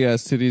got big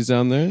ass titties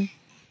down there.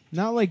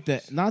 Not like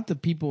not the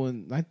people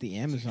in like the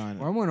Amazon.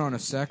 I went on a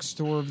sex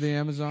tour of the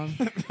Amazon.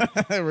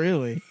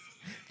 Really?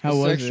 How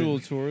was Sexual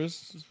it?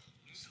 tourists.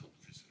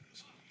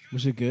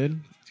 Was it good?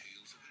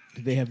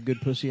 Did they have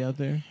good pussy out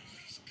there?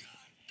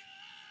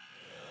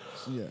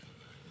 Yeah.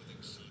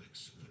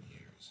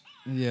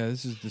 Yeah,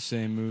 this is the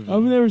same movie.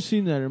 I've never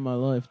seen that in my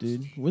life,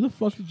 dude. Where the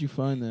fuck did you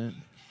find that?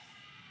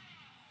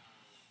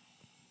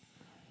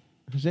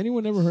 Has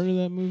anyone ever heard of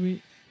that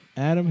movie?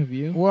 Adam, have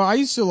you? Well, I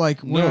used to like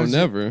when I No, was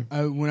never.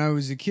 when I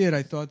was a kid,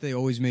 I thought they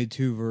always made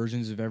two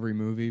versions of every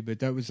movie, but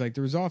that was like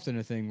there was often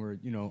a thing where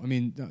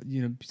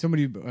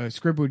somebody a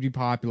script would be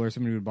popular,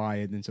 somebody would buy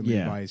it, and then somebody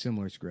Yeah. would buy a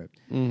similar script.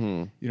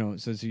 Mm-hmm.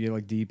 So you get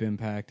like Deep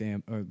Impact,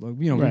 Right, we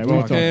we talked talked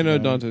Volcano,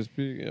 about it. Dante's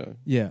Peak,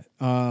 yeah.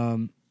 Yeah.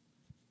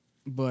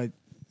 But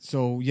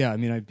so yeah, I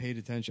mean, I paid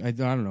attention. I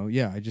don't know.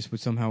 Yeah, I just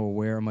was somehow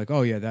aware. I'm like,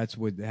 oh yeah, that's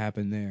what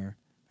happened there.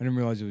 I didn't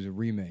realize it was a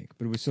remake,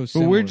 but it was so. But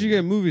Similar. where'd you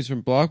get movies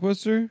from?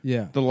 Blockbuster?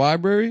 Yeah, The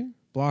library?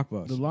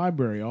 Blockbuster. The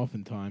library,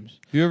 oftentimes.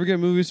 Do you ever get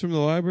movies from the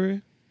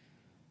library?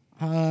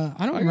 I don't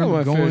I got remember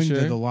my fair going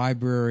share. to the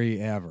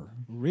library ever.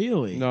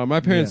 Really? No, my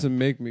parents Yeah. didn't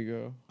make me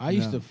go. I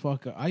used No. to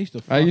fuck. I used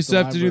to. Fuck I used to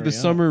the have to do the library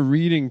up. summer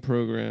reading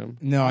program.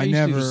 No, I used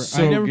to never. do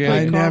so I never gay.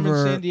 played I Carmen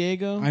never. San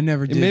Diego. I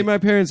never It did. made my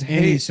parents any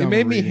hate. It summer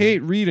made me reading. hate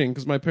reading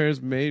because my parents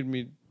made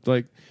me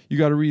like you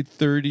got to read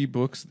 30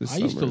 books this I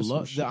summer. used to or some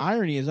love. shit. The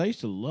irony is, I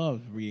used to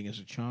love reading as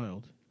a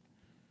child.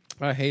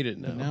 I hate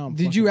it But now. now I'm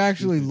Did you fucking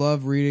actually stupid.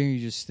 love reading? Or you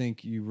just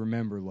think you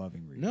remember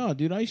loving reading? No,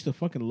 dude. I used to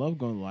fucking love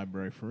going to the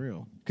library for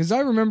real. Because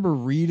I remember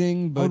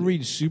reading, I but would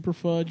read Super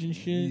Fudge and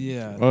shit.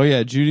 yeah. Oh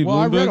yeah, Judy Well,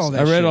 Blume I read books. all that.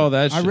 I read shit. all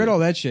that. Shit. I read all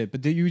that shit,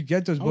 but you would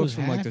get those I books was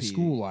from like the happy.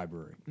 school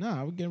library. No,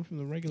 I would get them from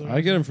the regular. I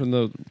get them from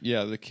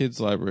the kids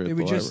library. They At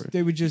would the just library.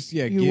 they would just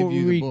You give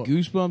you the read book.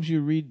 Goosebumps.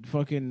 You read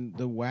fucking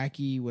the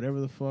wacky whatever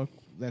the fuck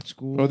that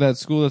school. Oh, that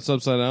school that's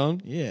upside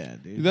down. Yeah,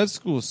 dude. Dude, that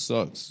school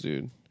sucks,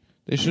 dude.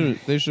 They should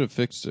have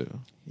fixed it.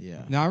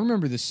 yeah. Now I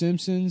remember The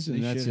Simpsons, and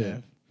They that's should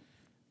it.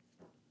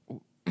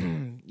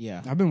 have.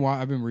 Yeah. I've been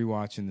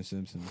rewatching The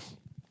Simpsons.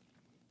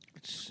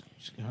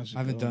 How's it I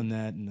haven't going? done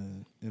that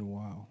in a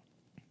while.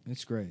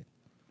 It's great.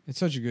 It's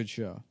such a good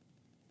show.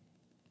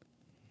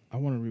 I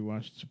want to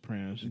rewatch The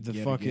Sopranos. The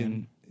yet fucking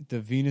again. the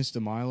Venus de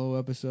Milo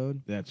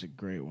episode. That's a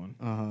great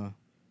one.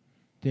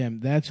 Damn,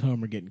 That's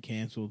Homer getting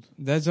canceled.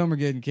 that's Homer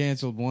getting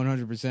canceled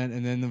 100%,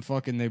 and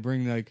then they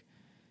bring like,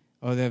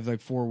 they have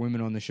like 4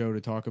 women on the show to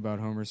talk about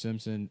Homer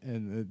Simpson,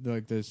 and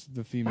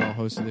the female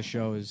host of the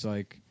show is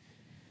like,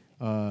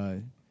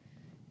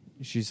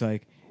 she's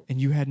like,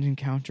 and you had an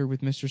encounter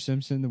with Mr.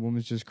 Simpson. The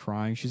woman's just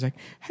crying. She's like,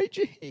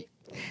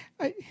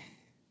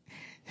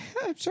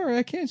 I'm sorry,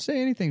 I can't say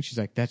anything. She's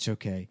like, that's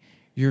okay.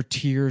 Your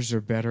tears are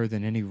better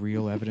than any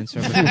real evidence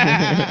ever.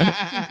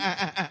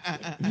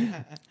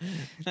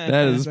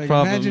 That is Like,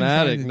 problematic. Imagine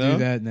trying to No. do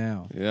that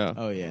now. Yeah.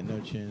 Oh yeah, no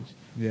chance.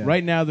 Yeah.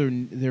 Right now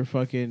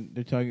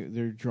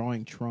they're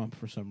drawing Trump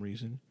for some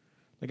reason.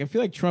 Like I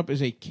feel like Trump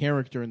is a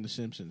character in The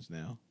Simpsons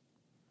now.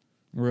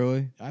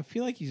 Really? I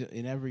feel like he's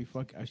in every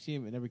I see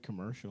him in every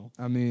commercial.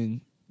 I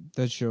mean,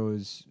 that show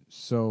is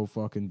so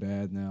fucking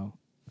bad now.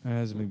 It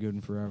hasn't been good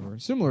in forever.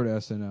 Similar to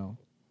SNL.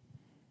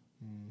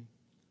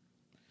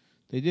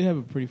 They did have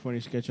a pretty funny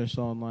sketch I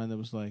saw online that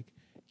was like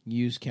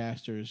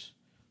newscasters,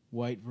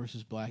 white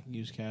versus black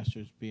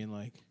newscasters being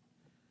like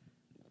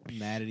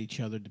mad at each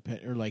other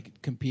or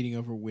like competing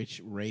over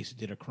which race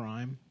did a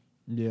crime.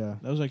 Yeah.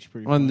 That was actually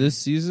pretty On funny. this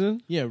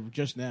season? Yeah,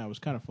 just now. It was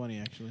kind of funny,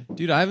 actually.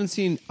 Dude, I haven't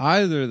seen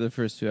either of the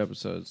first 2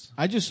 episodes.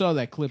 I just saw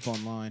that clip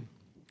online.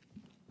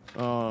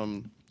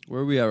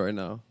 Where are we at right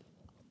now?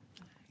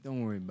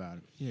 Don't worry about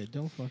it. Yeah,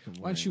 don't fucking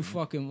worry. Why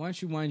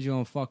don't you mind your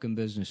own fucking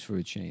business for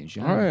a change?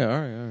 All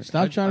right.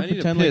 Stop trying to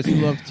pretend like you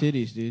love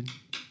titties, dude.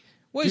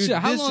 Wait, Dude, so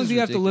how this long is do you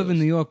have to live in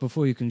ridiculous. New York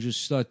before you can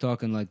just start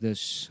talking like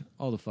this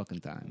all the fucking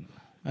time?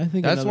 I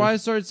think That's why I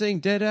started saying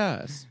dead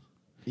ass.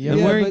 Yeah, I'm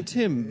Yeah, wearing but-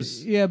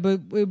 Timbs. Yeah, but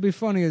it'd be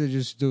funnier to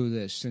just do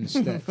this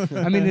instead.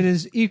 I mean, it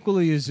is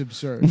equally as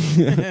absurd.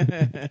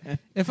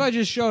 If I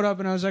just showed up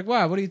and I was like,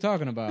 "Wow, what are you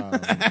talking about?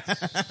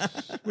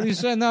 What are you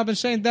saying? No, I've been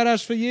saying that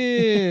ass for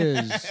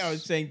years." I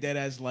was saying dead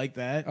ass like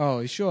that.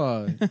 Oh,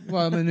 sure.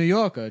 Well, I'm a New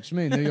Yorker. It's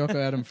me, New Yorker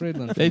Adam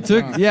Friedland. They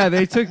took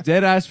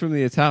dead ass from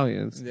the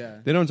Italians. Yeah.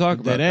 They don't talk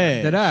about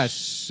Dead that.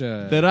 ass. That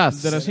ass. Dead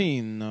ass. That I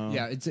seen. No.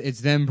 Yeah, it's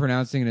them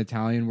pronouncing an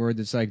Italian word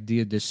that's like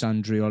Dia de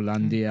Sandri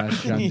Olandia.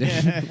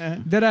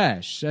 That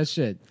ass. That's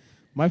it.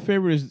 My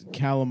favorite is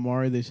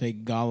calamari. They say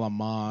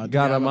galamad.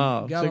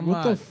 Galamad. It's like,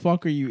 what the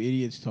fuck are you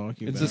idiots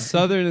talking It's about? a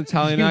southern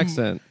Italian You-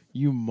 accent.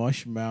 You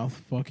mush mouth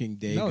fucking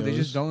dagos. No, they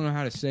just don't know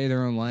how to say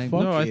their own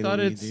language. Fuck No, I Italy, thought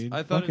it's dude.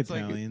 I thought Fuck it's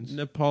Italians.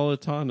 like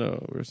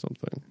Napolitano or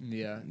something.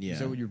 Yeah. Yeah. Is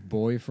that what your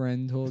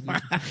boyfriend told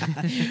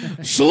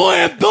you?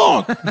 Slam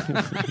dunk!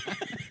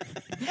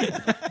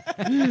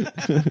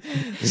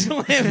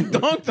 Slam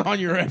dunked on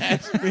your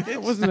ass, bitch.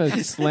 It wasn't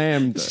a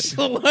slam dunk.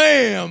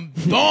 Slam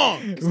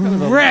dunk!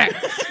 Wreck!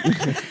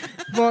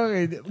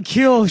 Fucking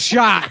kill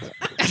shot.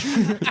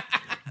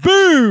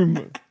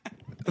 Boom!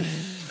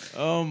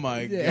 Oh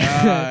my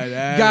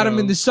god. Got him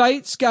in the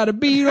sights, got a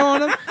beat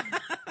on him.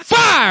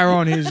 Fire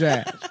on his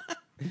ass.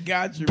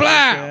 Got your Blow!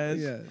 ass.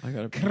 Yeah. I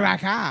got a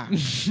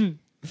Kraka.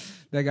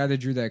 That guy that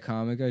drew that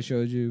comic I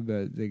showed you,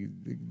 but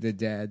the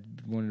dad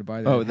wanted to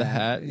buy that. Oh, the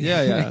hat?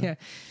 Yeah.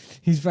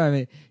 He's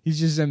finally. He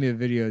just sent me a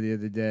video the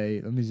other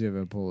day. Let me see if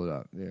I pull it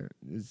up. There,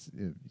 it's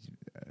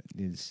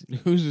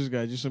Who's this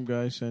guy? Just some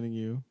guy sending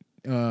you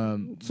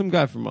some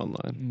guy from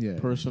online. yeah,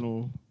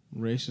 personal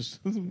racist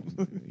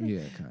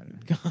yeah,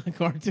 kind of.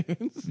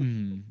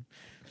 cartoons.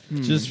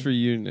 Just for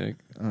you, Nick.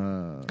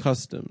 Uh,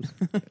 Customs.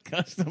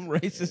 Custom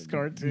racist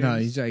cartoons. no,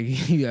 he's like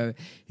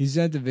he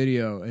sent the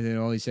video, and then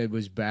all he said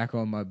was "back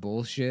on my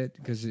bullshit"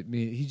 because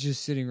he's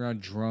just sitting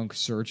around drunk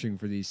searching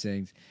for these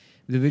things.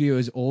 The video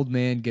is old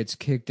man gets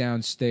kicked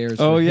downstairs.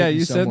 Oh, for yeah, hitting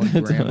you said someone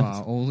that to grandma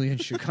us. only in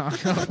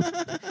Chicago.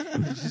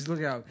 Just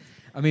look out.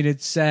 I mean,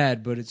 it's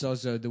sad, but it's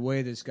also the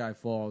way this guy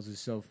falls is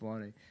so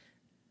funny.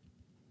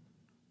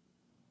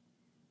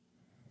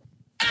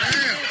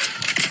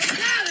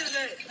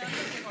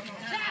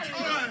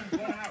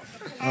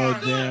 Oh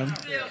damn.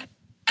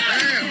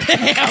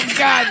 Damn,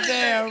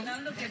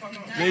 goddamn.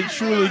 They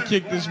truly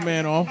kicked this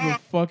man off the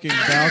fucking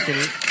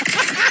balcony.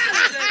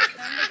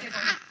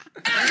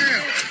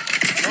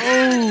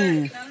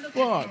 Oh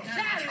fuck.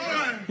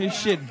 His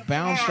shit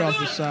bounced off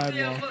the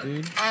sidewalk,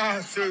 dude.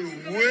 I said,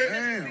 what?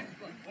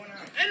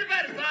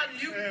 Anybody bother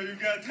you? Yeah, you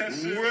got that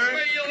shit.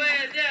 Where your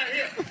ass down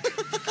here?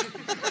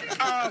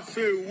 I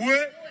said,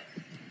 what?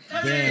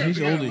 Damn,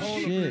 he's old as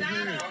shit.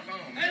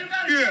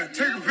 Yeah,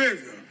 take a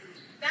picture.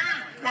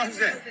 Watch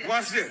that.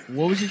 Watch that.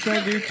 What was he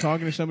trying to do?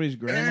 Talking to somebody's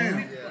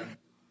grandma?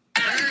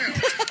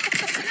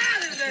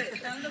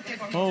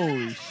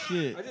 Holy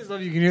shit. I just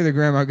love you can hear the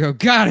grandma go,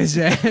 "God, his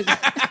ass."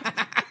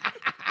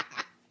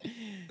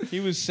 He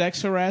was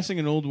sex harassing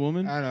an old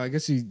woman? I don't know. I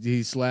guess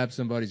he slapped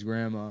somebody's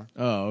grandma.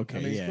 Oh, okay.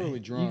 I mean, he's yeah. clearly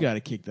drunk. You got to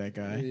kick that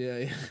guy.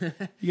 Yeah.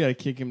 You got to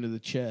kick him to the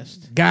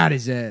chest. Got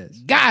his ass.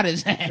 Got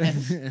his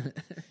ass.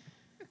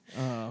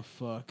 Oh,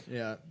 fuck.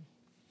 Yeah.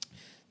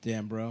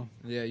 Damn, bro.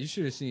 Yeah, you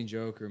should have seen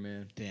Joker,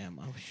 man. Damn,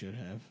 I should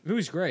have. It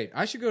was great.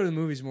 I should go to the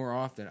movies more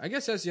often. I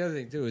guess that's the other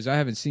thing too, is I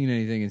haven't seen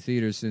anything in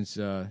theaters since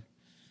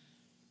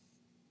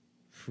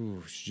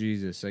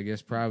Jesus. I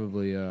guess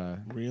probably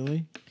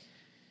Really?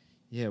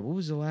 yeah, what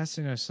was the last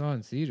thing I saw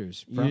in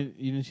theaters? You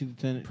didn't see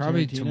the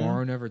Probably Tarantino?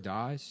 Tomorrow Never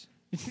Dies.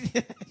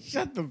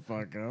 Shut the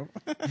fuck up.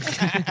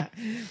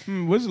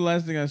 What's the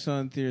last thing I saw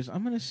in theaters?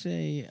 I'm going to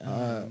say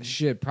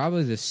Shit,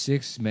 probably The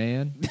Sixth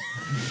Man.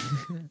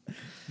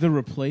 The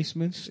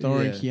Replacements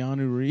starring Yeah.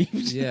 Keanu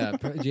Reeves.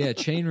 Yeah,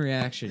 Chain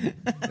Reaction.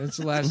 That's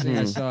the last thing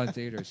I saw in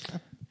theaters.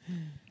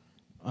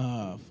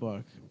 Oh,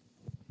 fuck.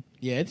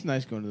 Yeah, it's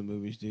nice going to the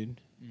movies, dude.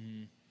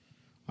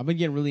 I've been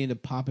getting really into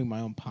popping my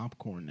own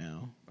popcorn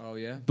now. Oh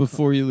yeah.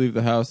 Before you leave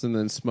the house and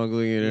then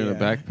smuggling it in a Yeah.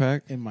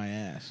 backpack. In my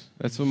ass.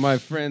 That's what my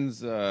friend's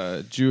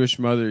Jewish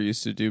mother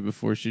used to do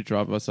before she'd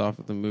drop us off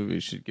at the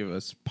movies. She'd give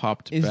us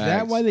popped Is bags.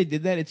 that why they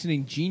did that? It's an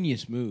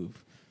ingenious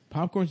move.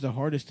 Popcorn's the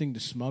hardest thing to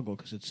smuggle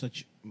because it's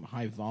such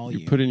high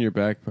volume. You put in your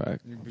backpack.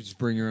 You just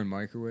bring your own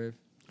microwave.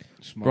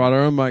 Smart. Brought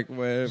our own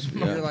microwave.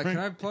 You're Yeah. like, can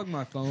I plug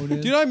my phone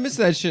in? Dude, I miss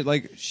that shit.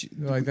 Like,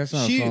 You're like, that's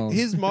not a phone.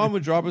 his mom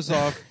would drop us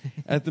off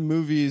at the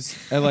movies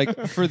at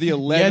like for the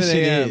 11 Yes, it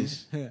a.m.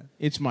 is.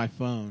 It's my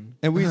phone.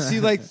 And we'd see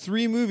like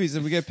 3 movies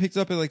and we get picked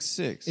up at like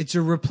 6. It's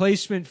a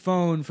replacement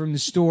phone from the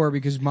store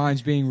because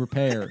mine's being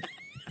repaired.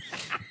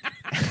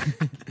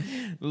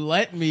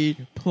 Let me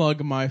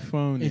plug my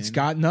phone It's in.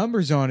 got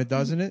numbers on it,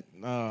 doesn't it?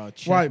 Oh,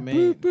 Why?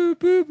 checkmate. Boop, boop,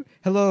 boop.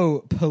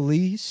 Hello,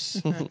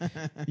 police.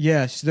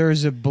 Yes, there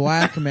is a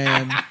black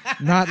man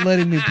not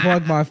letting me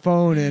plug my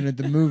phone in at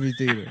the movie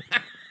theater.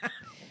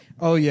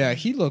 Oh yeah,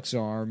 he looks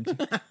armed.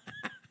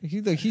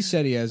 He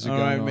said he has a All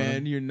gun right, on man.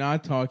 him. You're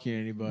not talking to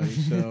anybody,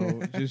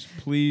 so just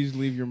please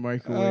leave your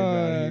microwave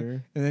out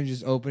here. And then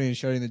just opening and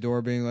shutting the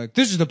door, being like,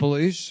 "This is the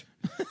police.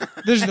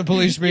 This is the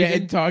police Yeah,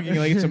 speaking. and talking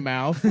like it's a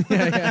mouth.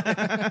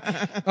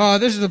 Oh,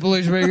 this is the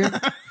police speaking."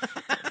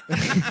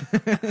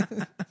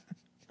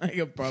 Like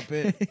a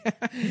puppet.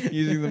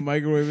 Using the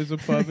microwave as a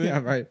puppet. Yeah,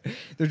 right.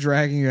 They're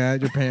dragging you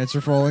out. Your pants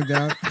are falling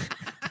down.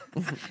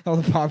 All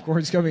the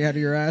popcorn's coming out of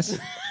your ass.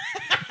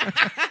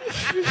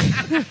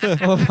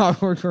 All the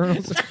popcorn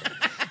kernels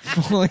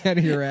are falling out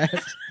of your ass.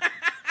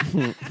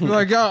 You're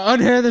like, oh,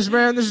 unhand this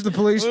man. This is the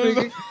police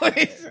speaking.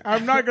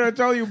 I'm not going to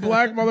tell you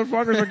black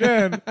motherfuckers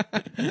again.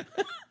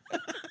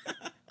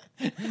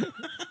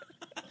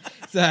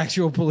 It's the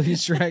actual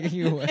police dragging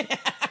you away.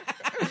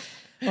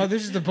 Oh,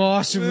 this is the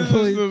boss of the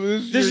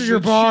police. This is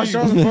your boss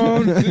on the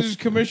phone. This is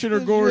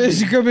Commissioner Gordon.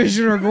 This is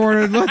Commissioner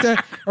Gordon.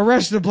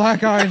 Arrest the black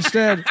guy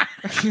instead.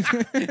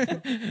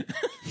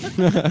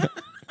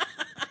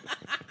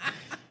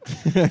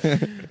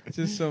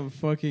 Just some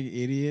fucking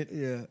idiot.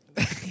 Yeah.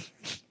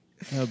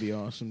 That'd be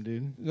awesome,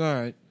 dude. All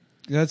right.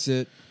 That's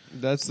it.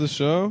 That's the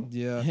show.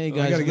 Yeah. Hey, I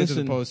guys, gotta get to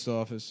listen. the post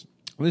office.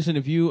 Listen,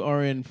 if you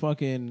are in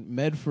fucking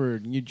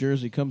Medford, New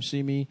Jersey, come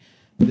see me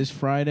this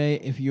Friday.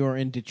 If you are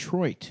in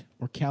Detroit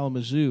or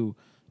Kalamazoo,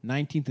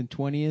 19th and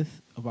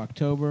 20th of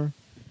October.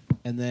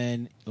 And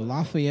then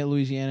Lafayette,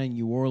 Louisiana, and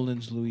New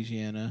Orleans,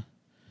 Louisiana,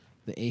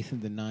 the 8th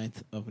and the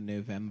 9th of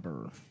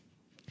November.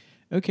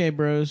 Okay,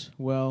 bros.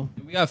 Well,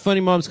 We got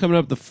Funny Moms coming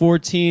up the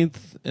 14th,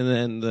 and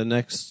then the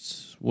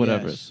next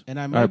whatever. yes. And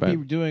I All might right, be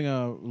bye. doing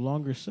a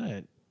longer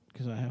set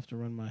because I have to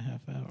run my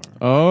half hour.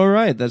 All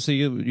right, that's so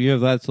you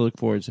have that to look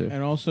forward to.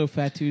 And also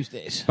Fat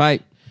Tuesdays.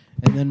 Bye.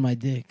 And then my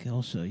dick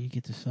also. You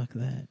get to suck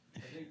that.